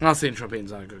 I'm not saying Sean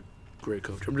Payton's not a great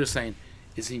coach. I'm just saying,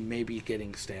 is he maybe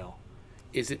getting stale?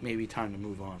 Is it maybe time to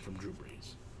move on from Drew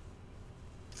Brees?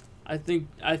 I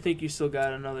think you still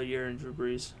got another year in Drew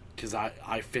Brees. Because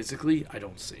I physically, I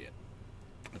don't see it.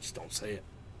 I just don't see it.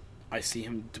 I see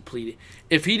him depleted.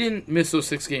 If he didn't miss those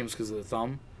 6 games because of the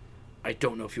thumb, I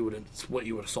don't know if you would have what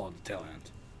you would have saw at the tail end.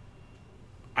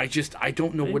 I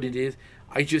don't know what it is.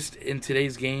 In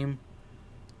today's game,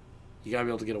 you gotta be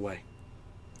able to get away.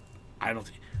 I don't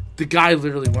think the guy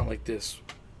literally went like this,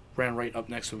 ran right up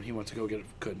next to him. He went to go get it,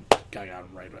 couldn't. Guy got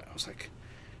him right. I was like,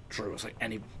 Drew was like,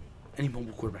 any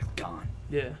mobile quarterback gone.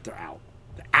 Yeah, they're out.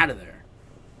 They're out of there.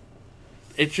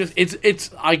 It's just it's.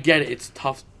 I get it. It's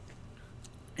tough.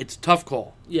 It's a tough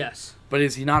call. Yes, but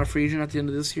is he not a free agent at the end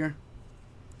of this year?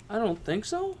 I don't think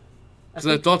so. Because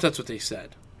I thought that's what they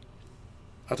said.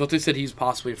 I thought they said he's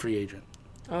possibly a free agent.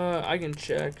 I can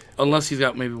check. Unless he's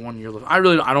got maybe 1 year left. I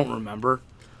don't remember.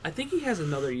 I think he has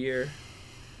another year.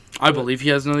 I believe he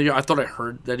has another year. I thought I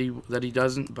heard that he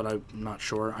doesn't, but I'm not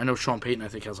sure. I know Sean Payton, I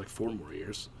think, has like 4 more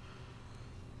years.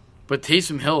 But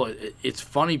Taysom Hill, it's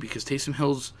funny because Taysom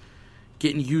Hill's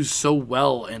getting used so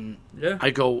well, and yeah.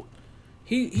 I go...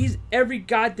 He's every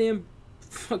goddamn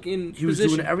fucking He was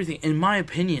position. doing everything. In my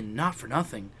opinion, not for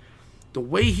nothing, the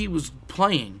way he was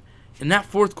playing in that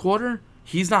fourth quarter,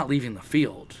 he's not leaving the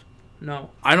field.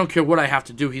 No. I don't care what I have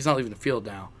to do. He's not leaving the field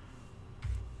now.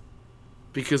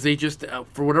 Because they just,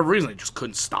 for whatever reason, they just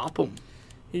couldn't stop him.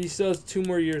 He still has 2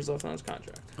 more years left on his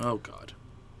contract. Oh, God.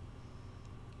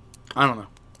 I don't know.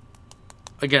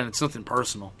 Again, it's nothing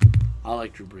personal. I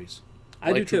like Drew Brees.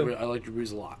 I do too. I like Drew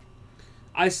Brees a lot.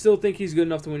 I still think he's good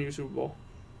enough to win your Super Bowl.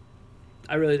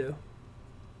 I really do.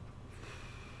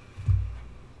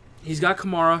 He's got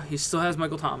Kamara. He still has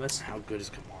Michael Thomas. How good is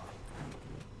Kamara?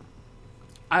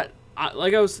 I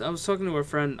was talking to a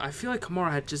friend. I feel like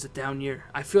Kamara had just a down year.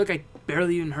 I feel like I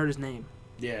barely even heard his name.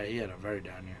 Yeah, he had a very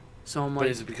down year. So I'm but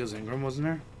like, is it because Ingram wasn't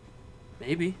there?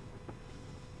 Maybe.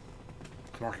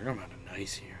 Mark Ingram had a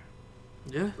nice year.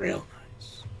 Yeah. Real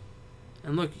nice.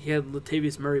 And look, he had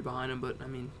Latavius Murray behind him, but I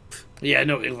mean... Yeah,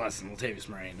 no, it wasn't Latavius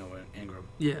Murray, ain't no Ingram.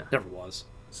 Yeah. Never was.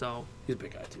 So... He's a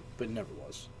big guy, too, but never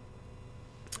was.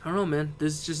 I don't know, man.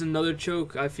 This is just another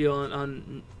choke, I feel,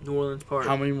 on New Orleans' part.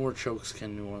 How many more chokes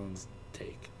can New Orleans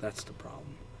take? That's the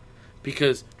problem.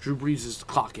 Because Drew Brees'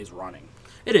 clock is running.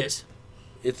 It is.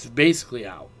 It's basically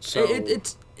out. So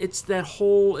It's that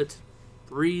whole... It's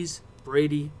Brees,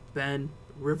 Brady, Ben,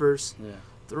 Rivers. Yeah.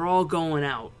 They're all going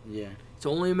out. Yeah. It's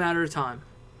only a matter of time.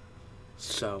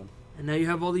 So. And now you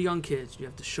have all the young kids. You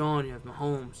have Deshaun. You have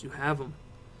Mahomes. You have them.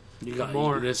 You got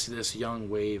more. This young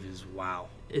wave is wow.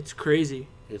 It's crazy.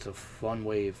 It's a fun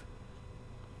wave.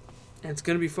 And it's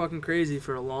going to be fucking crazy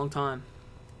for a long time.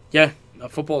 Yeah.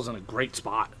 Football's in a great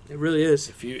spot. It really is.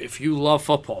 If you love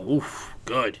football, oof,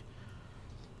 good.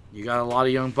 You got a lot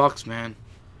of young bucks, man.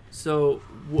 So,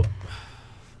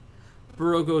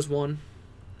 Burrow goes 1,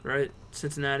 right?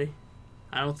 Cincinnati.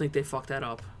 I don't think they fucked that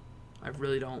up. I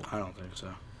really don't. I don't think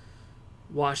so.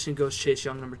 Washington goes Chase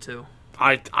Young number 2.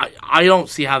 I don't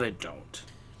see how they don't.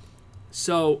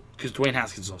 So, because Dwayne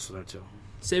Haskins is also there too.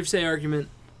 Safe say argument.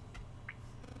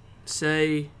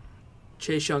 Say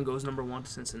Chase Young goes number 1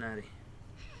 to Cincinnati.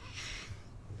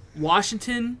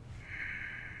 Washington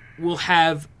will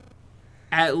have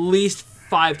at least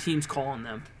 5 teams calling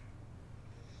them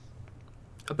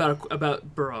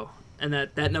about Burrow and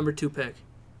that number 2 pick.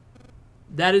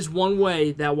 That is one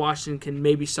way that Washington can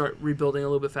maybe start rebuilding a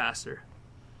little bit faster.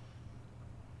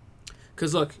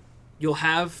 Because look, you'll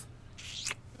have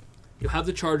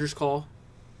the Chargers call.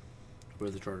 Where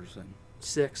are the Chargers in?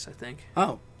 6, I think.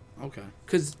 Oh, okay.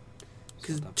 Because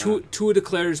Tua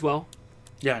declared as well.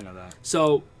 Yeah, I know that.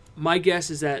 So my guess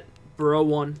is that Burrow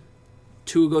 1,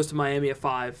 Tua goes to Miami at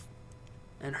 5,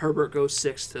 and Herbert goes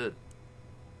 6 to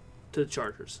the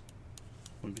Chargers.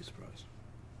 Wouldn't be surprised.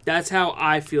 That's how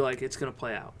I feel like it's going to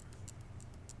play out.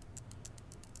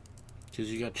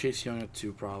 Because you got Chase Young at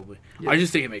 2, probably. Yeah. I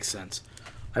just think it makes sense.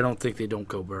 I don't think they don't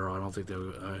go Burrow. I don't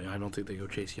think they go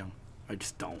Chase Young. I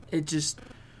just don't. It just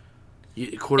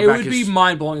Quarterback it would be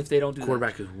mind blowing if they don't do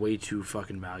quarterback is way too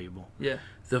fucking valuable. Yeah.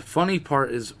 The funny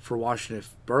part is for Washington,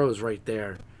 if Burrow's right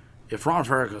there, if Ron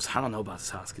Rivera goes, I don't know about this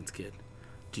Hoskins kid.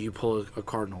 Do you pull a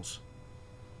Cardinals?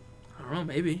 I don't know,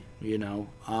 maybe. You know,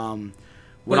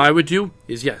 what I would do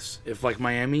is yes, if like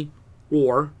Miami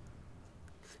or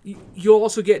you'll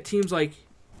also get teams like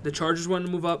the Chargers wanting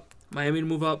to move up, Miami to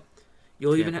move up.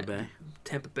 You'll even have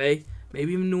Tampa Bay.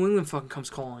 Maybe even New England fucking comes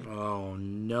calling. Oh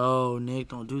no, Nick,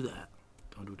 don't do that.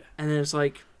 Don't do that. And then it's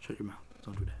like, shut your mouth.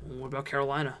 Don't do that. Well, what about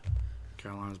Carolina?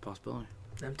 Carolina's a possibility.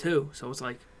 Them too. So it's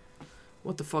like,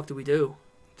 what the fuck do we do?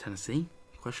 Tennessee?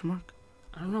 Question mark?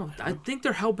 I don't know. I think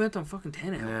they're hell bent on fucking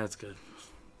Tannehill. Yeah, that's good.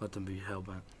 Let them be hell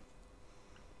bent.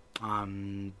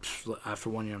 After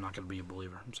 1 year, I'm not going to be a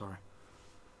believer. I'm sorry.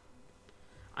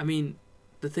 I mean,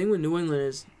 the thing with New England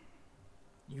is,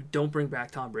 you don't bring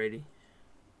back Tom Brady.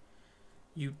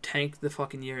 You tank the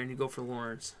fucking year and you go for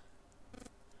Lawrence.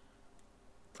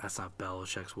 That's not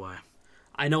Belichick's way.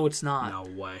 I know it's not. No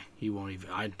way. He won't even.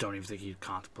 I don't even think he'd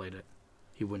contemplate it.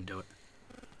 He wouldn't do it.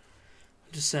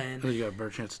 I'm just saying. You got a better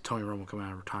chance of Tony Romo coming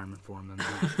out of retirement for him than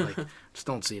that. Like, just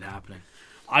don't see it happening.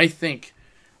 I think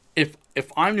if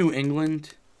I'm New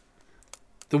England,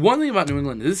 the one thing about New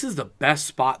England, this is the best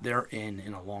spot they're in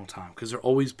a long time because they're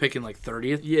always picking like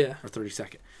 30th or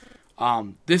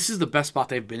 32nd. This is the best spot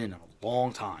they've been in a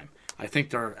long time. I think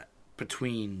they're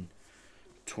between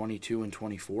 22 and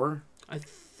 24. I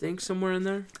think somewhere in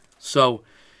there. So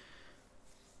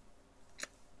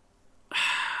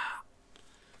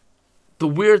the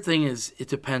weird thing is it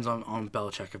depends on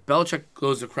Belichick. If Belichick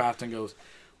goes to Kraft and goes,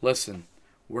 listen,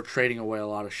 we're trading away a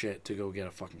lot of shit to go get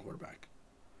a fucking quarterback.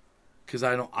 Because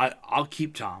I'll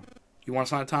keep Tom. You want to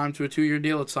sign Tom to a 2-year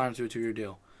deal? Let's sign him to a 2-year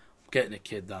deal. I'm getting a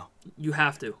kid, though. You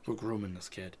have to. We're grooming this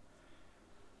kid.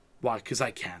 Why? Because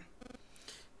I can.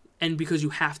 And because you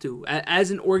have to.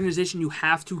 As an organization, you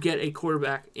have to get a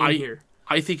quarterback in here.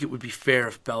 I think it would be fair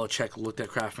if Belichick looked at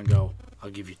Kraft and go,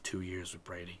 I'll give you 2 years with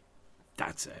Brady.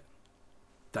 That's it.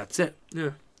 That's it.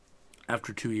 Yeah.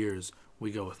 After 2 years,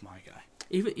 we go with my guy.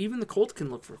 Even the Colts can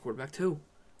look for a quarterback, too.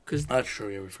 That's true,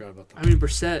 yeah, we forgot about that. I mean,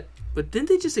 Brissett. But didn't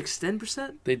they just extend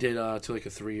Brissett? They did to like a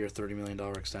 3-year, $30 million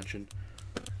extension.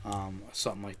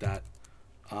 Something like that.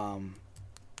 I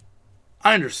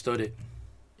understood it.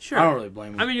 Sure. I don't really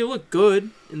blame him. I mean, you look good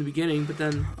in the beginning, but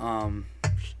then...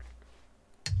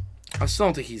 I still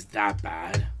don't think he's that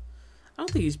bad. I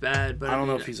don't think he's bad, but... I don't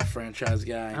know if he's a franchise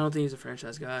guy. I don't think he's a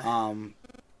franchise guy.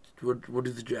 What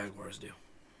do the Jaguars do?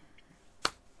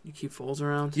 You keep Foles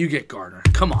around? You get Gardner.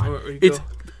 Come on. Or It's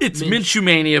Minshew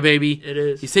mania, baby. It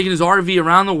is. He's taking his RV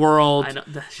around the world. I know.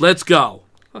 Let's go.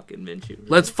 Fucking Minshew.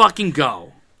 Let's fucking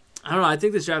go. I don't know. I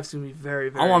think this draft's going to be very,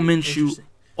 very I want Minshew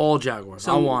all Jaguars.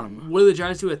 So I want him. What do the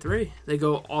Giants do at 3? They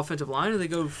go offensive line or they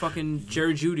go fucking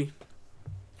Jerry Jeudy?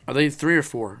 Are they 3 or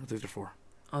 4? I think they're 4.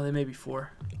 Oh, they may be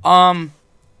 4. I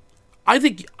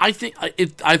think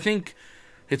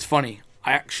it's funny.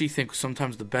 I actually think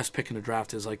sometimes the best pick in the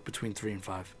draft is like between 3 and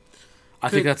 5. I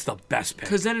think that's the best pick.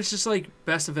 Because then it's just like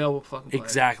best available fucking player.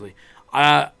 Exactly.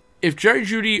 If Jerry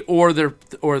Jeudy or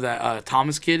that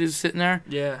Thomas kid is sitting there,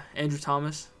 yeah, Andrew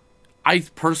Thomas. I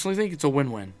personally think it's a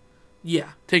win-win. Yeah.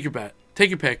 Take your bet.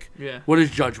 Take your pick. Yeah. What does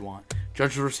Judge want?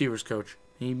 Judge the receivers coach.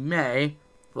 He may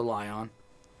rely on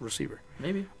receiver.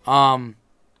 Maybe. I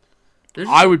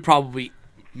would probably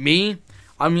me.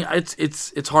 I mean,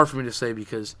 it's hard for me to say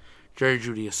because Jerry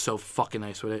Jeudy is so fucking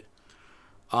nice with it.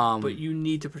 But you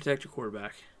need to protect your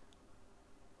quarterback.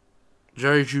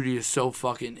 Jerry Jeudy is so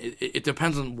fucking... It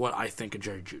depends on what I think of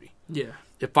Jerry Jeudy. Yeah.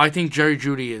 If I think Jerry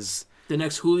Jeudy is... The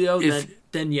next Julio,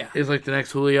 then yeah. Is like the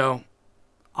next Julio,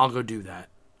 I'll go do that.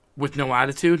 With no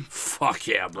attitude? Fuck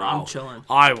yeah, bro. I'm chilling.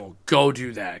 I will go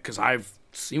do that because I've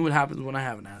seen what happens when I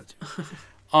have an attitude.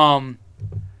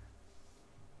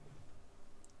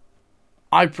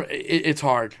 It's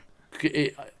hard.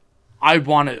 I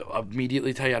want to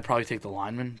immediately tell you I'd probably take the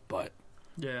lineman, but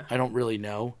yeah, I don't really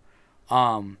know.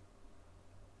 For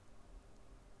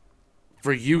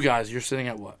you guys, you're sitting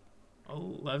at what?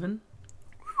 11.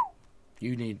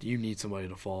 You need somebody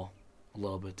to fall a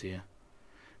little bit to you,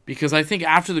 because I think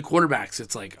after the quarterbacks,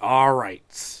 it's like, all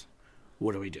right,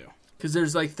 what do we do? Because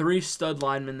there's like 3 stud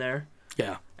linemen there.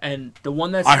 Yeah. And the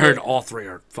one that's... I heard all 3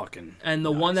 are fucking... And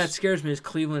the one that scares me is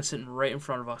Cleveland sitting right in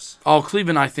front of us. Oh,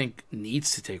 Cleveland, I think,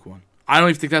 needs to take one. I don't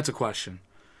even think that's a question.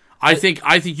 I think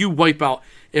you wipe out...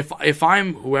 If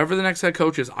I'm whoever the next head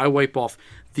coach is, I wipe off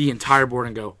the entire board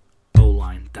and go,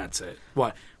 O-line, that's it.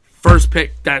 What? First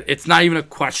pick, it's not even a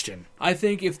question. I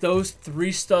think if those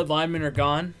 3 stud linemen are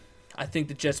gone, I think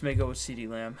the Jets may go with CeeDee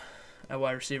Lamb at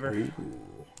wide receiver. Ooh.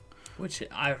 Which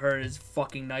I've heard is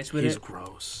fucking nice with He's it.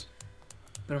 gross.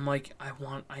 But I'm like,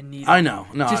 I need. I know.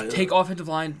 No, just take offensive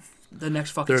line the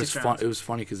next fucking 6 rounds. It was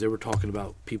funny because they were talking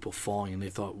about people falling, and they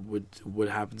thought, what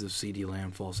happens if CeeDee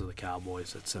Lamb falls to the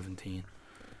Cowboys at 17?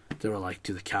 They were like,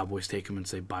 do the Cowboys take him and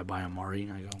say bye-bye Amari?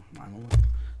 I go, I don't know.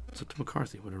 It's up to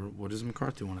McCarthy. What does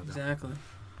McCarthy want to do? Exactly.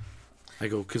 I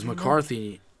go, because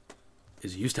McCarthy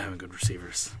is used to having good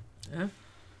receivers. Yeah.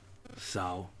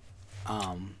 So,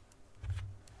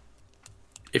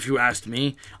 if you asked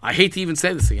me, I hate to even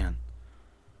say this again,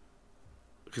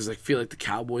 because I feel like the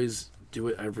Cowboys do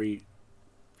it every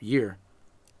year.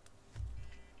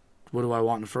 What do I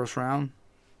want in the first round?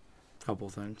 A couple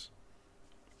of things.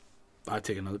 I'd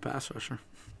take another pass rusher.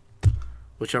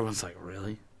 Which everyone's like,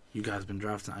 really? You guys been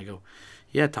drafting? I go,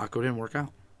 yeah, Taco didn't work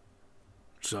out.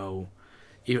 So,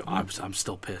 I'm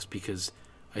still pissed because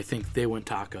I think they went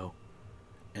Taco,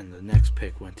 and the next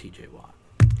pick went T.J. Watt.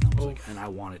 And I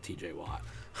wanted T.J. Watt.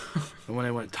 And when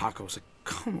they went Taco, I was like,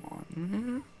 come on,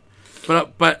 man.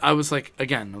 But I was like,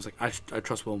 again, I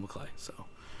trust Will McClay. So,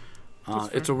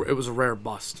 it was a rare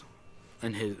bust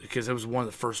in his, because it was one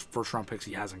of the first round picks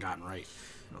he hasn't gotten right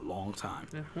in a long time.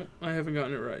 Yeah, I haven't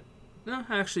gotten it right. No,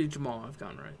 actually, Jamal, I've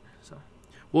gotten right. So,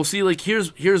 well, see, like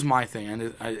here's my thing,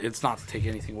 and it's not to take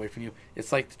anything away from you.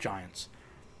 It's like the Giants.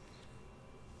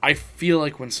 I feel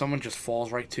like when someone just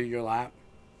falls right to your lap,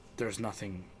 there's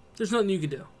nothing you can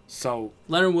do. So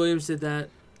Leonard Williams did that.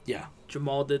 Yeah.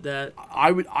 Jamal did that.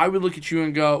 I would look at you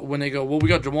and go, when they go, well, we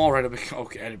got Jamal right. I'm like,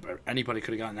 okay, anybody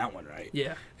could have gotten that one right.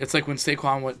 Yeah. It's like when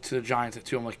Saquon went to the Giants at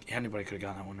 2. I'm like, anybody could have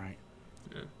gotten that one right.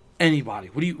 Yeah. Anybody.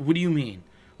 What do you mean?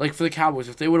 Like for the Cowboys,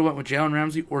 if they would have went with Jalen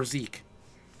Ramsey or Zeke,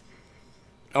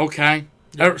 okay,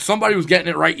 yeah. Somebody was getting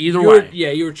it right either way.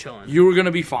 Yeah, you were chilling. You were gonna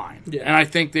be fine. Yeah. And I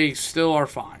think they still are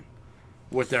fine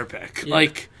with their pick. Yeah.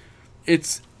 Like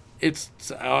it's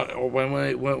when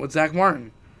they went with Zach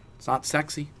Martin, it's not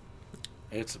sexy.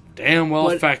 It's damn well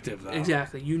effective, though.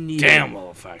 Exactly. You need damn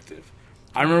well effective.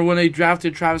 I remember when they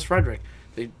drafted Travis Frederick.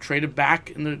 They traded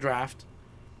back in the draft.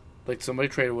 Like, somebody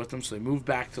traded with them, so they moved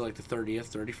back to, like, the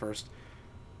 30th, 31st.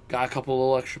 Got a couple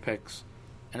little extra picks.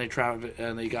 And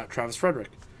they got Travis Frederick.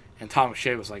 And Tom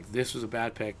McShay was like, this was a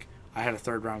bad pick. I had a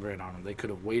 3rd-round grade on him. They could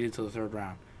have waited till the 3rd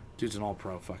round. Dude's an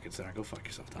all-pro fucking center. Go fuck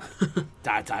yourself, Todd.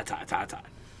 Die.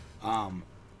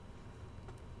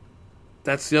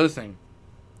 That's the other thing.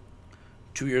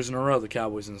 2 years in a row, the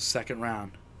Cowboys in the 2nd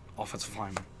round, offensive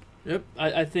lineman. Yep,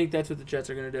 I think that's what the Jets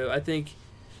are going to do. I think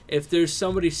if there's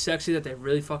somebody sexy that they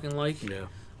really fucking like, yeah,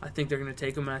 I think they're going to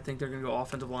take them, and I think they're going to go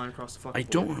offensive line across the fucking I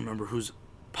board. don't remember who's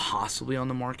possibly on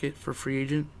the market for free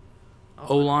agent.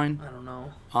 O-line? I don't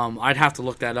know. I'd have to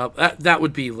look that up. That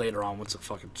would be later on once the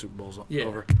fucking Super Bowl's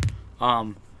over.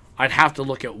 I'd have to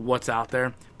look at what's out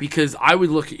there, because I would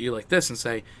look at you like this and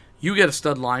say, you get a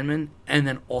stud lineman and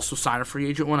then also sign a free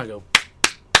agent one. I go,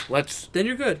 then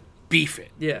you're good. Beef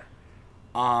it. Yeah.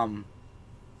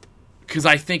 Because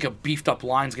I think a beefed up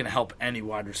line is going to help any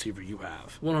wide receiver you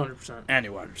have. 100%. Any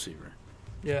wide receiver.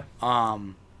 Yeah.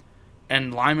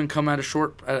 And linemen come at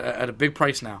a big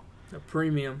price now. A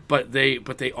premium. But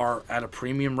they are at a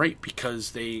premium rate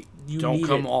because they don't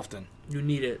come often. You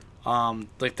need it.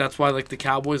 Like that's why like the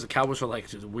Cowboys are like,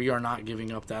 we are not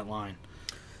giving up that line.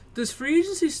 Does free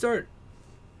agency start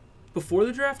before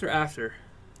the draft or after?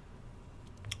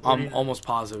 I'm almost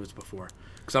positive it's before.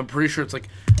 Because I'm pretty sure it's like,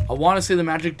 I want to say the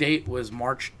magic date was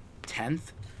March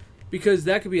 10th. Because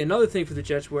that could be another thing for the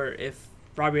Jets where if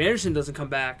Robbie Anderson doesn't come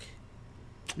back,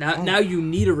 now you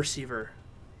need a receiver.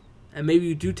 And maybe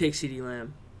you do take CeeDee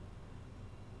Lamb.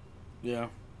 Yeah.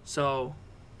 So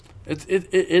it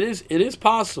is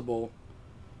possible.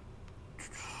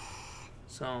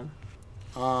 So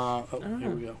here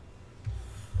we go.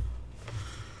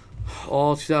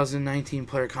 All 2019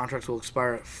 player contracts will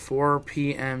expire at 4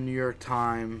 p.m. New York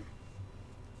time.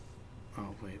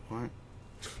 Oh, wait, what?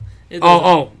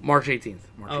 March 18th.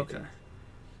 Okay.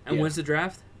 And when's the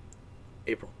draft?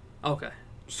 April. Okay.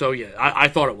 So, yeah, I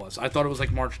thought it was. I thought it was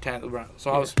like March 10th.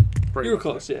 So I was pretty You were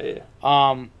close, yeah.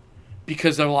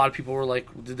 Because a lot of people were like,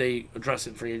 did they address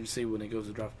it in free agency when it goes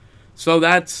to draft? So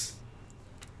that's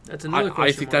another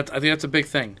question. I think that's a big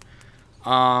thing.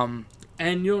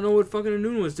 And you don't know what fucking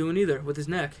Anuna was doing either with his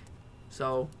neck.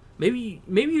 So maybe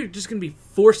you're just going to be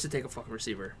forced to take a fucking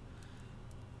receiver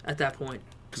at that point.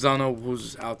 Because I don't know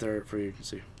who's out there at free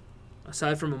agency.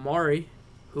 Aside from Amari,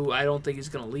 who I don't think is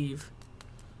going to leave.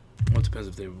 Well, it depends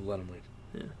if they let him leave.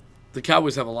 Yeah. The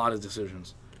Cowboys have a lot of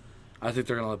decisions. I think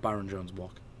they're going to let Byron Jones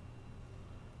walk.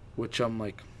 Which I'm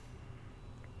like,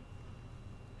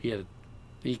 he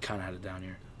kind of had it down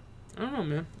here. I don't know,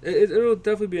 man. It'll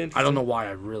definitely be interesting. I don't know why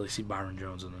I really see Byron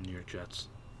Jones in the New York Jets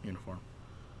uniform.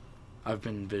 I've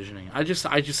been envisioning. I just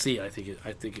see it. I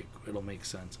think it'll make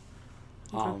sense.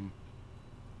 Okay.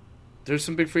 There's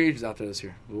some big free agents out there this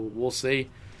year. We'll see.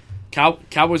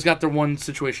 Cowboys got their one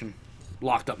situation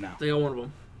locked up now. They got one of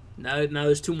them. Now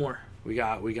there's two more. We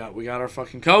got our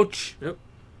fucking coach. Yep.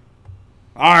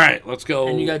 All right, let's go.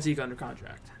 And you got Zeke under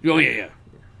contract. Oh yeah.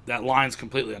 That line's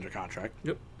completely under contract.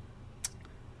 Yep.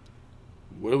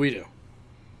 What do we do?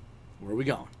 Where are we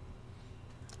going?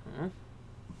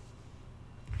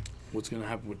 What's going to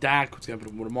happen with Dak? What's going to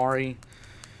happen with Amari?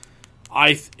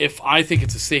 I think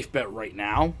it's a safe bet right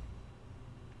now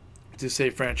to say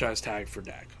franchise tag for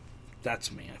Dak.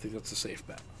 That's me. I think that's a safe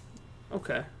bet.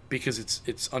 Okay. Because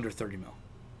it's under $30 million.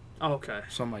 Oh, okay.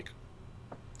 So I'm like,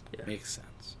 makes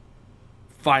sense.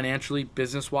 Financially,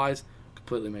 business-wise,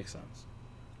 completely makes sense.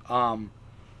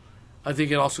 I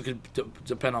think it also could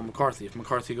depend on McCarthy. If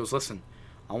McCarthy goes, listen,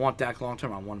 I want Dak long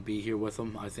term. I want to be here with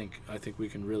him. I think we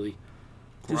can really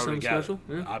do something together. special.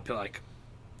 Yeah. I'd be like,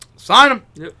 sign him.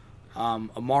 Yep.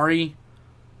 Amari.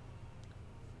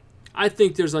 I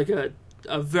think there's like a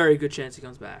very good chance he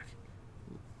comes back.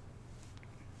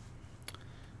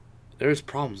 There's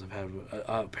problems I've had.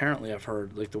 Apparently, I've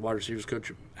heard like the wide receivers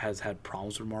coach has had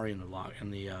problems with Amari in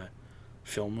the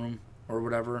film room or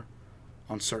whatever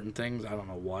on certain things. I don't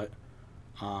know what.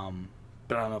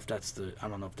 But I don't know if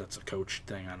that's a coach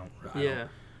thing. I don't.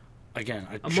 Again,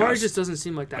 Amari just doesn't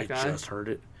seem like that guy. I just heard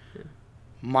it. Yeah.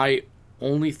 My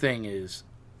only thing is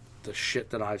the shit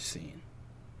that I've seen.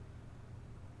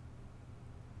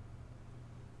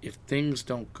 If things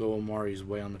don't go Amari's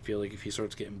way on the field, like if he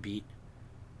starts getting beat,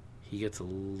 he gets a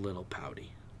little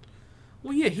pouty.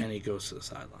 Well, yeah, and he goes to the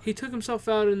sideline. He took himself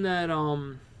out in that.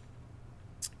 What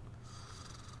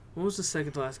was the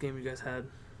second to last game you guys had?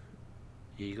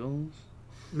 Eagles?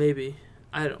 Maybe.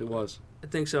 I don't. It was. I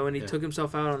think so, and he took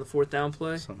himself out on the fourth down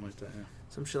play. Something like that, yeah.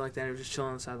 Some shit like that. He was just chilling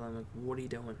on the sideline. Like, what are you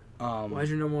doing? Why is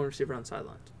your number one receiver on the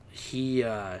sidelines? He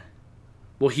said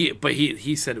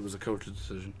it was a coach's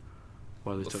decision.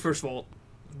 Why they took First of all,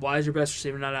 why is your best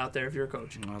receiver not out there if you're a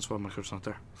coach? No, that's why my coach's not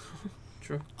there.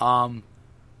 True.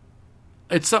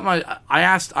 It's something I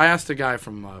asked a guy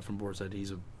from Boards Head. He's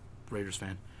a Raiders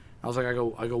fan. I was like, I go,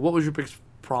 what was your biggest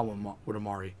problem with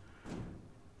Amari?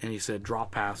 And he said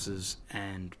drop passes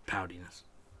and poutiness.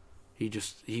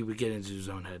 He would get into his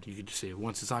own head. You could just see it.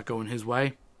 Once it's not going his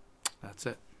way, that's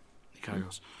it. He kind of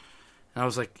goes. And I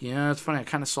was like, yeah, it's funny. I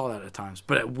kind of saw that at times,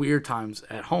 but at weird times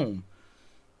at home,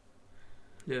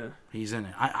 yeah, he's in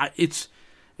it.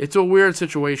 It's a weird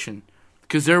situation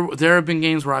because there have been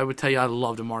games where I would tell you I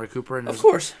loved Amari Cooper, and of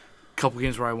course, a couple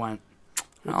games where I went,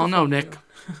 I don't know, Nick.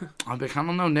 I'm like, I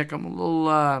don't know, Nick. I'm a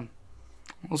little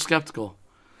skeptical.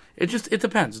 It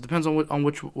depends. It depends on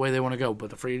which way they want to go. But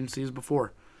the free agency is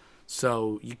before,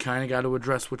 so you kind of got to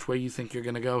address which way you think you're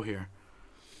going to go here.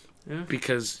 Yeah.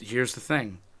 Because here's the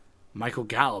thing, Michael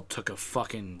Gallup took a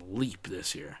fucking leap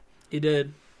this year. He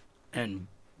did, and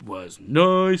was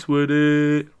nice with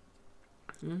it.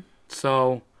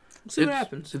 So we'll see what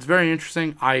happens. It's very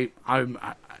interesting. I'm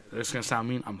it's gonna sound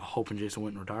mean. I'm hoping Jason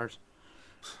Witten retires.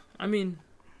 I mean,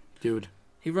 dude,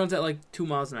 he runs at like 2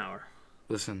 miles an hour.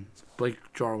 Listen, Blake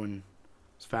Jarwin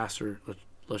is faster.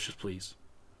 Let's just please,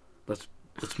 let's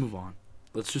move on.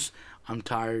 I'm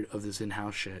tired of this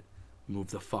in-house shit.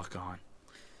 Move the fuck on.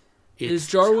 Is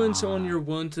Jarwin someone you're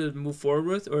willing to move forward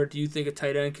with, or do you think a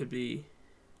tight end could be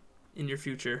in your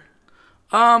future?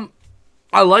 I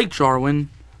like Jarwin.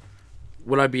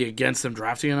 Would I be against them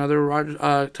drafting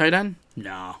another tight end?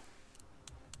 No.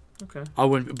 Okay. I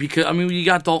wouldn't, because you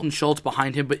got Dalton Schultz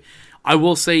behind him, but I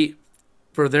will say,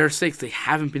 for their sakes, they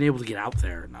haven't been able to get out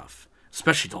there enough.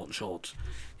 Especially Dalton Schultz.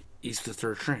 He's the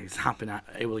third string. He's not been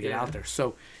able to get out there.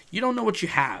 So you don't know what you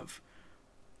have.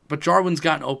 But Jarwin's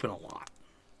gotten open a lot.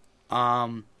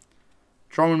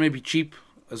 Jarwin may be cheap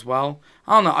as well.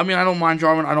 I don't know. I don't mind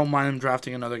Jarwin. I don't mind him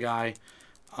drafting another guy.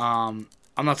 I'm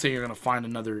not saying you're going to find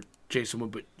another Jason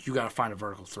Wood, but you got to find a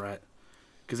vertical threat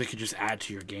because they could just add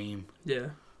to your game. Yeah.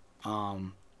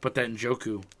 But that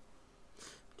Njoku.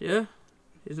 Yeah.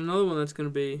 Here's another one that's going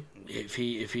to be. If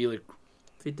he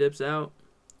dips out.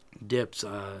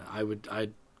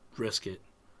 I'd risk it.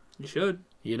 You should.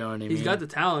 You know what I mean? He's got the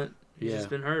talent. He's just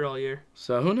been hurt all year.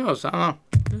 So who knows? I don't know.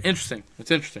 Interesting. It's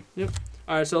interesting. Yep.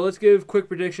 All right, so let's give quick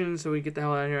predictions so we get the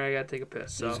hell out of here. I got to take a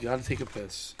piss. So. He's got to take a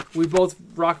piss. We both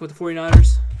rock with the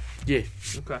 49ers? Yeah.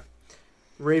 Okay.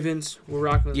 Ravens, we're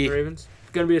rocking with the Ravens.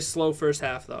 It's going to be a slow first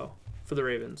half, though, for the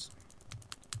Ravens.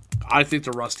 I think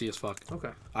they're rusty as fuck.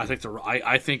 Okay.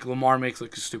 I think Lamar makes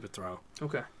like a stupid throw.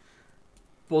 Okay.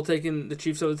 Both taking the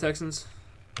Chiefs over the Texans?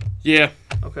 Yeah.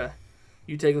 Okay.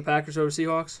 You take the Packers over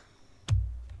Seahawks?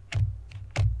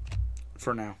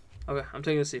 For now. Okay, I'm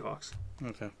taking the Seahawks.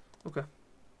 Okay.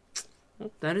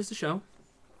 Well, that is the show.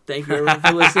 Thank you everyone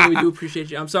for listening. We do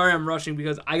appreciate you. I'm sorry I'm rushing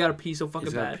because I got to pee so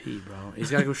fucking bad. He's got to pee, bro.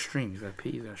 He's got to go stream. He's got to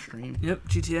pee. He's got to stream. Yep,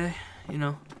 GTA. You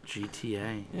know.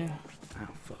 GTA. Yeah. Oh,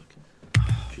 fuck.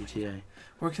 GTA.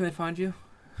 Where can they find you?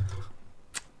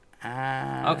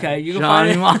 Okay, you can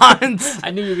Johnny find Mons. I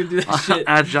knew you were going to do that shit.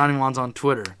 At Johnny Mons on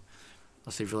Twitter.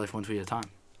 I'll save your life one tweet at a time.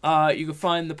 You can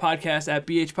find the podcast at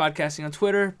BH Podcasting on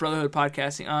Twitter, Brotherhood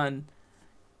Podcasting on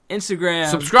Instagram.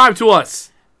 Subscribe to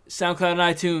us. SoundCloud and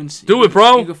iTunes. Do it,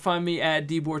 bro. You can find me at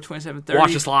dbor2730.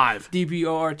 Watch us live.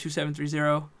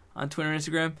 DBOR2730 on Twitter and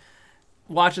Instagram.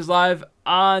 Watch us live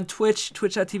on Twitch,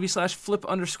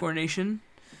 twitch.tv/flip_nation.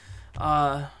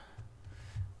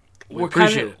 We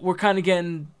appreciate it. We're kind of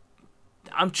getting...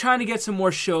 I'm trying to get some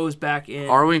more shows back in.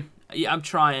 Are we? Yeah, I'm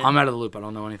trying. I'm out of the loop. I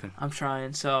don't know anything. I'm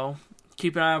trying, so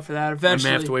keep an eye out for that. Eventually,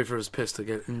 I may have to wait for his piss to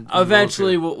get in.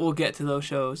 Eventually, we'll get to those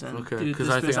shows. And okay,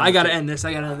 because I got to end this.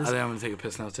 I got to end I this. think I'm going to take a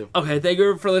piss now, too. Okay, thank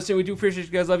you for listening. We do appreciate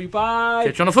you guys. Love you. Bye.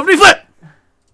 Catch you on the flippity flip.